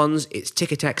London ones, it's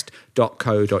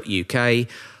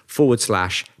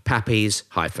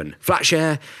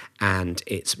ticketext.co.uk/Pappies-Flatshare, and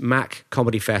it's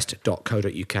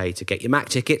maccomedyfest.co.uk to get your Mac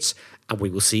tickets, and we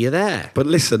will see you there. But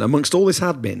listen, amongst all this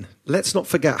admin, let's not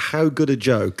forget how good a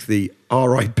joke the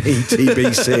R.I.P.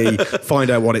 TBC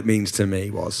find out what it means to me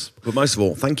was. But most of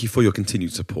all, thank you for your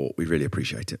continued support. We really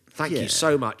appreciate it. Thank you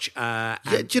so much. Yeah,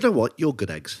 do you know what? You're good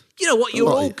eggs. You know what? You're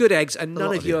lot all of- good eggs, and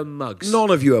none of you are mugs. None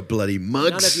of you are bloody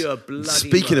mugs. None of you are bloody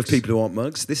Speaking of mugs. people who aren't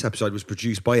mugs, this episode was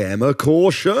produced by Emma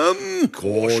Corsham.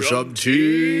 Corsham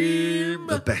team.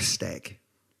 The best egg.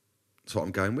 That's what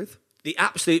I'm going with. The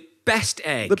absolute best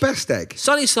egg. The best egg.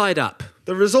 Sunny side up.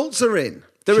 The results are in.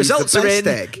 The She's results the are best in.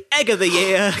 Egg. Egg of the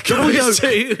year goes to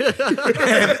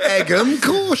Egham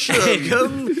Corsham.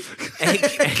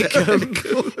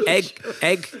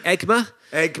 Egma.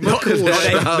 Egham Not Corsham.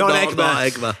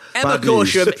 Egma. Egma. Emma Bad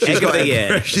news. Corsham, She's egg of got the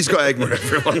year. She's got Egma,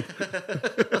 everyone.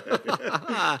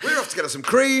 We're off to get us some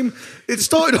cream. It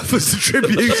started off as a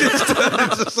tribute. It's turned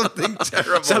into something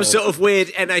terrible. Some sort of weird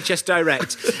NHS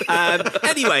Direct.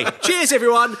 Anyway, cheers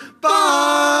everyone.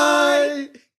 Bye.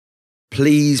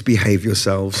 Please behave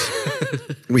yourselves.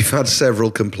 We've had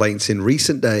several complaints in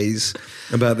recent days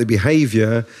about the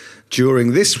behaviour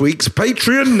during this week's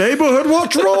Patreon Neighbourhood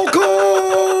Watch Roll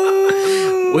Call.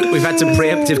 We've had some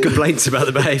preemptive complaints about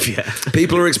the behaviour.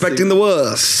 People are expecting the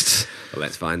worst. Well,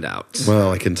 let's find out.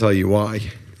 Well, I can tell you why.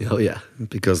 Oh, yeah.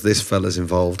 Because this fella's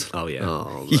involved. Oh, yeah.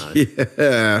 Oh, no.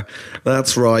 Yeah,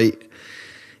 that's right.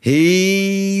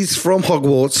 He's from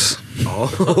Hogwarts.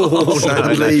 Oh,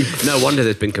 Sadly. No wonder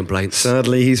there's been complaints.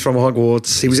 Sadly, he's from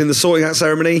Hogwarts. He was in the sorting out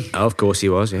ceremony. Oh, of course he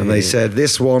was. Yeah, And they said,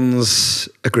 this one's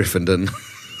a Gryffindor.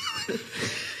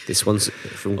 This one's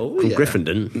from yeah.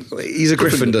 Gryffindor. He's a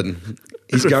Gryffindor.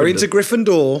 He's going to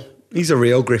Gryffindor. He's a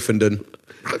real Gryffindor.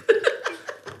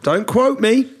 Don't quote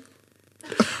me.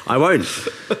 I won't.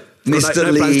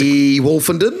 Mr. Lee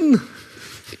Wolfenden.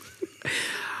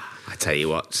 I tell you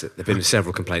what, there have been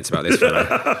several complaints about this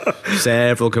fellow.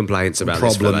 Several complaints about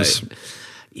Problems. this fellow.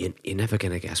 You're never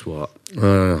going to guess what.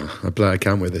 I play I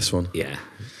can with this one. Yeah.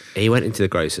 He went into the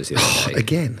grocer's the other day.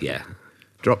 Again? Yeah.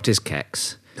 Dropped his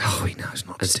keks Oh, he knows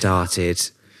not to and do started...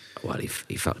 Well, he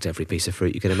fucked every piece of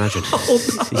fruit you can imagine.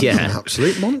 Oh, Yeah. An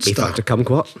absolute monster. He fucked a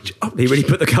kumquat. He really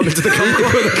put the cum into the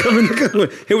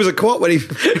kumquat. It was a quat when he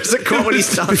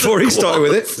started. Before he started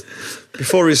with it.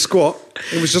 Before his squat,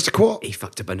 it was just a quat. He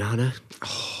fucked a banana.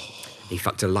 He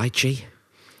fucked a lychee.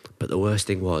 But the worst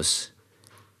thing was,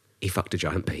 he fucked a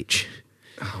giant peach.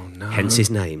 Oh no. Hence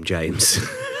his name, James.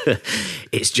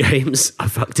 It's James, I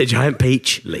fucked a giant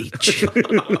peach, Leach.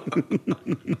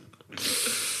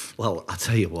 Well, I'll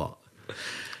tell you what.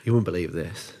 You wouldn't believe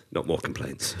this. Not more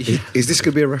complaints. Is this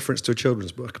going to be a reference to a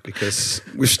children's book? Because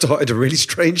we've started a really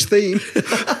strange theme.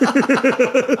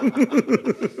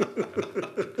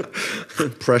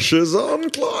 Pressure's on,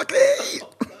 Clarky.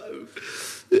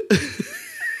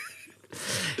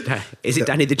 Is it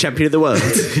Danny the champion of the world?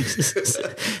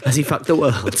 Has he fucked the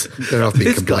world? There have been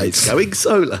This complaints. guy's going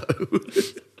solo.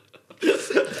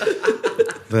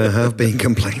 There have been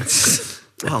complaints.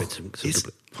 Well,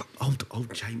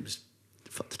 old James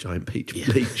fucked a giant peach.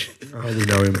 Peach. Oh, we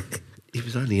know him. He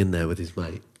was only in there with his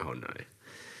mate. Oh no.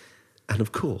 And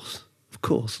of course,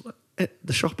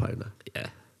 the shop owner, Yeah.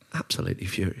 absolutely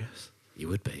furious. You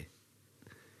would be.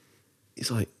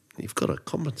 He's like, you've got to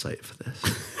compensate for this.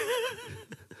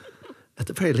 At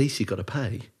the very least, you've got to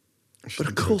pay. But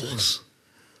of course,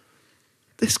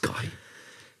 this guy,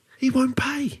 he won't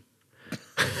pay.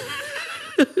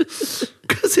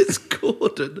 Because it's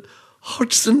Gordon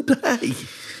Hodgson Day.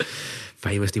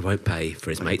 Famously won't pay for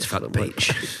his mate's fucked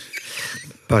peach.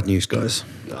 Bad news, guys.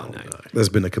 Oh no. There's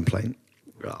been a complaint.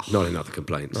 Not another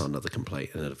complaint. Not another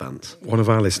complaint in advance. One of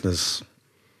our listeners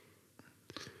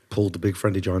pulled the big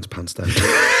friendly giant's pants down.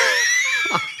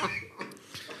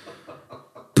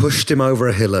 Pushed him over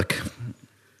a hillock,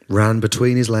 ran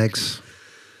between his legs,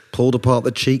 pulled apart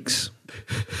the cheeks,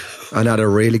 and had a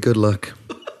really good look.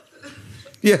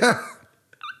 Yeah,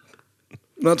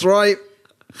 that's right.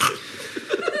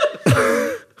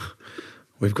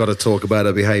 We've got to talk about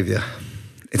her behaviour.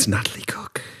 It's Natalie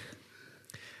Cook.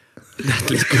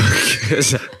 Natalie Cook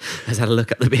has had a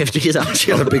look at the BFG's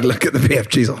She had a big look at the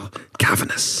BFG's. Oh,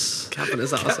 cavernous.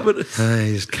 Cavernous arsehole.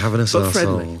 Hey, he's cavernous But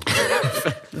arsehole.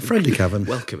 Friendly Cavan.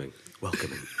 Welcoming.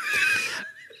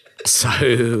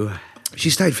 So... She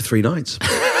stayed for 3 nights.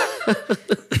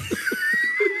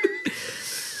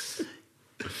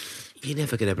 You're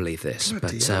never going to believe this, but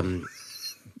There's been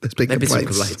there have been some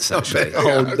complaints. complaints, actually.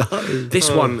 Oh, no. This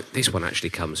one actually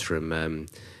comes from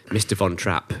Mr. Von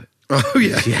Trapp. Oh,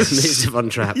 yes. Yeah, Mr. Von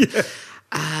Trapp.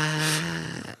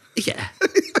 Yeah.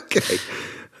 Okay.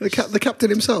 The captain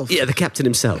himself. Yeah, the captain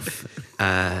himself.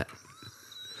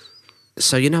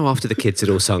 So, after the kids had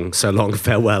all sung So Long,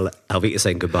 Farewell, Alvita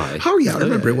saying goodbye. Oh, yeah, I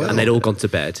remember it well. And they'd all gone to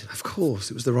bed. Of course,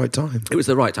 it was the right time. It was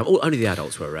the right time. Only the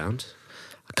adults were around.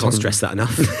 I can't stress that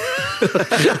enough.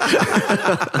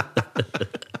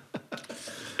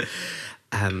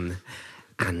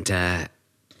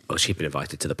 Well, she'd been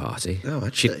invited to the party. Oh,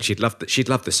 actually. She'd loved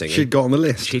the singing. She'd got on the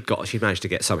list. She'd managed to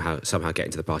get somehow get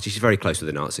into the party. She's very close with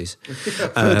the Nazis.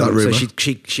 heard that rumour.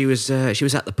 So she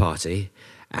was at the party,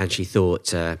 and she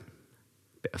thought,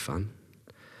 bit of fun.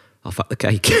 I'll fuck the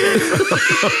cake.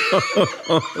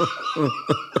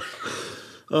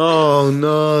 Oh,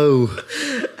 no.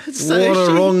 So what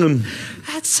a wrong one.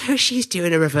 And so she's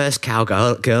doing a reverse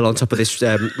cowgirl girl on top of this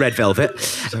red velvet.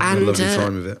 having a lovely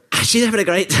time of it. She's having a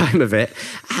great time of it.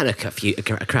 And a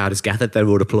crowd has gathered. They're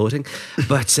all applauding.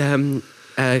 But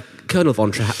Colonel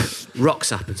Von Trapp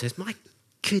rocks up and says, "My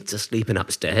kids are sleeping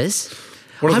upstairs.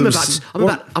 I'm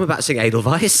about to sing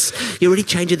Edelweiss. You're really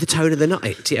changing the tone of the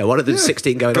night. Yeah, one of them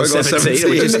 16 going on 17. Which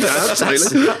is,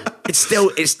 Absolutely.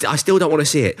 I still don't want to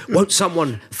see it. Won't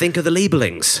someone think of the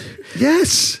labellings?"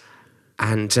 Yes.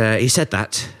 And he said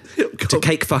that to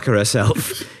cake fucker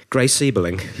herself, Grace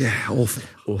Siebling. Yeah,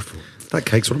 awful. That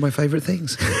cake's one of my favourite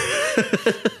things.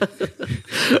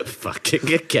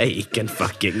 Fucking a cake and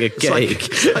fucking a cake.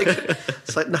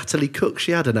 It's like Natalie Cook.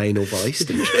 She had an anal vice,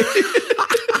 didn't she?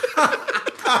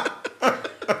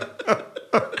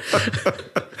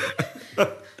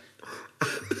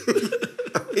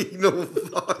 Anal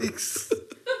vice.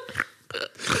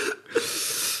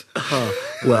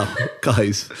 Well,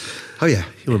 guys. Oh, yeah.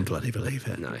 You wouldn't bloody believe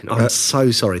it. No, I'm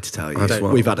so sorry to tell you.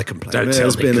 well, We've had a complaint. don't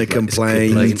There's tell me been a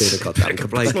complaint. It's been a goddamn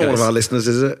complaint. It's not one of our listeners,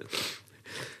 is it?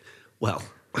 Well,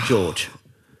 George,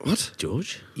 What?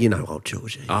 George? You know old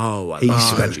Georgie. Oh, He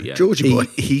spent, yeah. Georgie boy.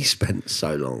 He spent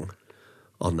so long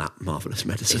on that marvellous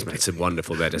medicine. It's a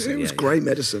wonderful medicine. It was yeah, great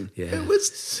medicine. Yeah. It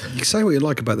was. You can say what you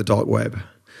like about the dark web.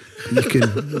 You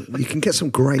can get some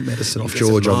great medicine off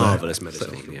George on there. Marvellous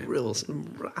medicine. Yeah.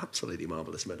 Some absolutely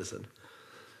marvellous medicine.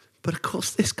 But of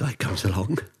course, this guy comes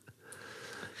along,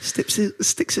 sticks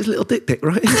his little dick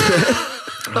right into it.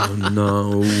 Oh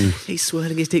no! He's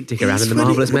swirling his dick around He's in the swirling-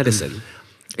 marvellous medicine.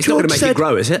 It's not going to make it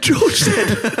grow, is it? George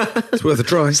said, It's worth a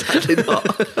try. sadly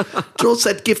not. George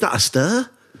said, give that a stir.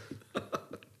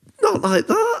 Not like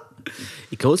that.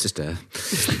 He caused a stir.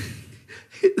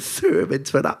 It threw him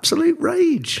into an absolute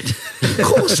rage. Of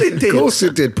course it did. Of course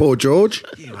it did, poor George.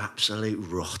 You absolute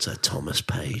rotter, Thomas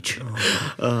Page.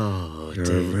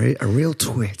 You're a real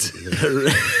twit.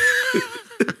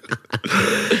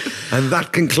 And that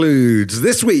concludes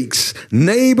this week's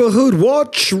Neighbourhood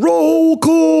Watch Roll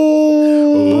Call.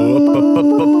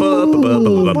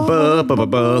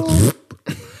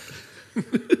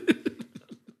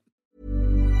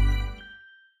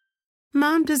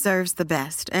 Mom deserves the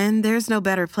best, and there's no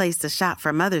better place to shop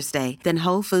for Mother's Day than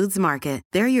Whole Foods Market.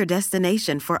 They're your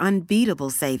destination for unbeatable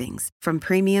savings, from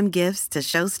premium gifts to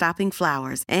show-stopping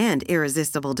flowers and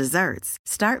irresistible desserts.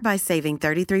 Start by saving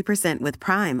 33% with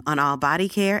Prime on all body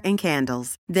care and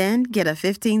candles. Then get a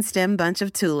 15-stem bunch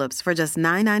of tulips for just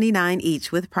 $9.99 each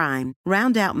with Prime.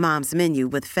 Round out Mom's menu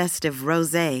with festive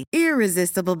rosé,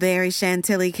 irresistible berry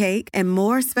chantilly cake, and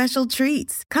more special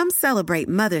treats. Come celebrate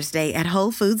Mother's Day at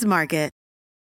Whole Foods Market.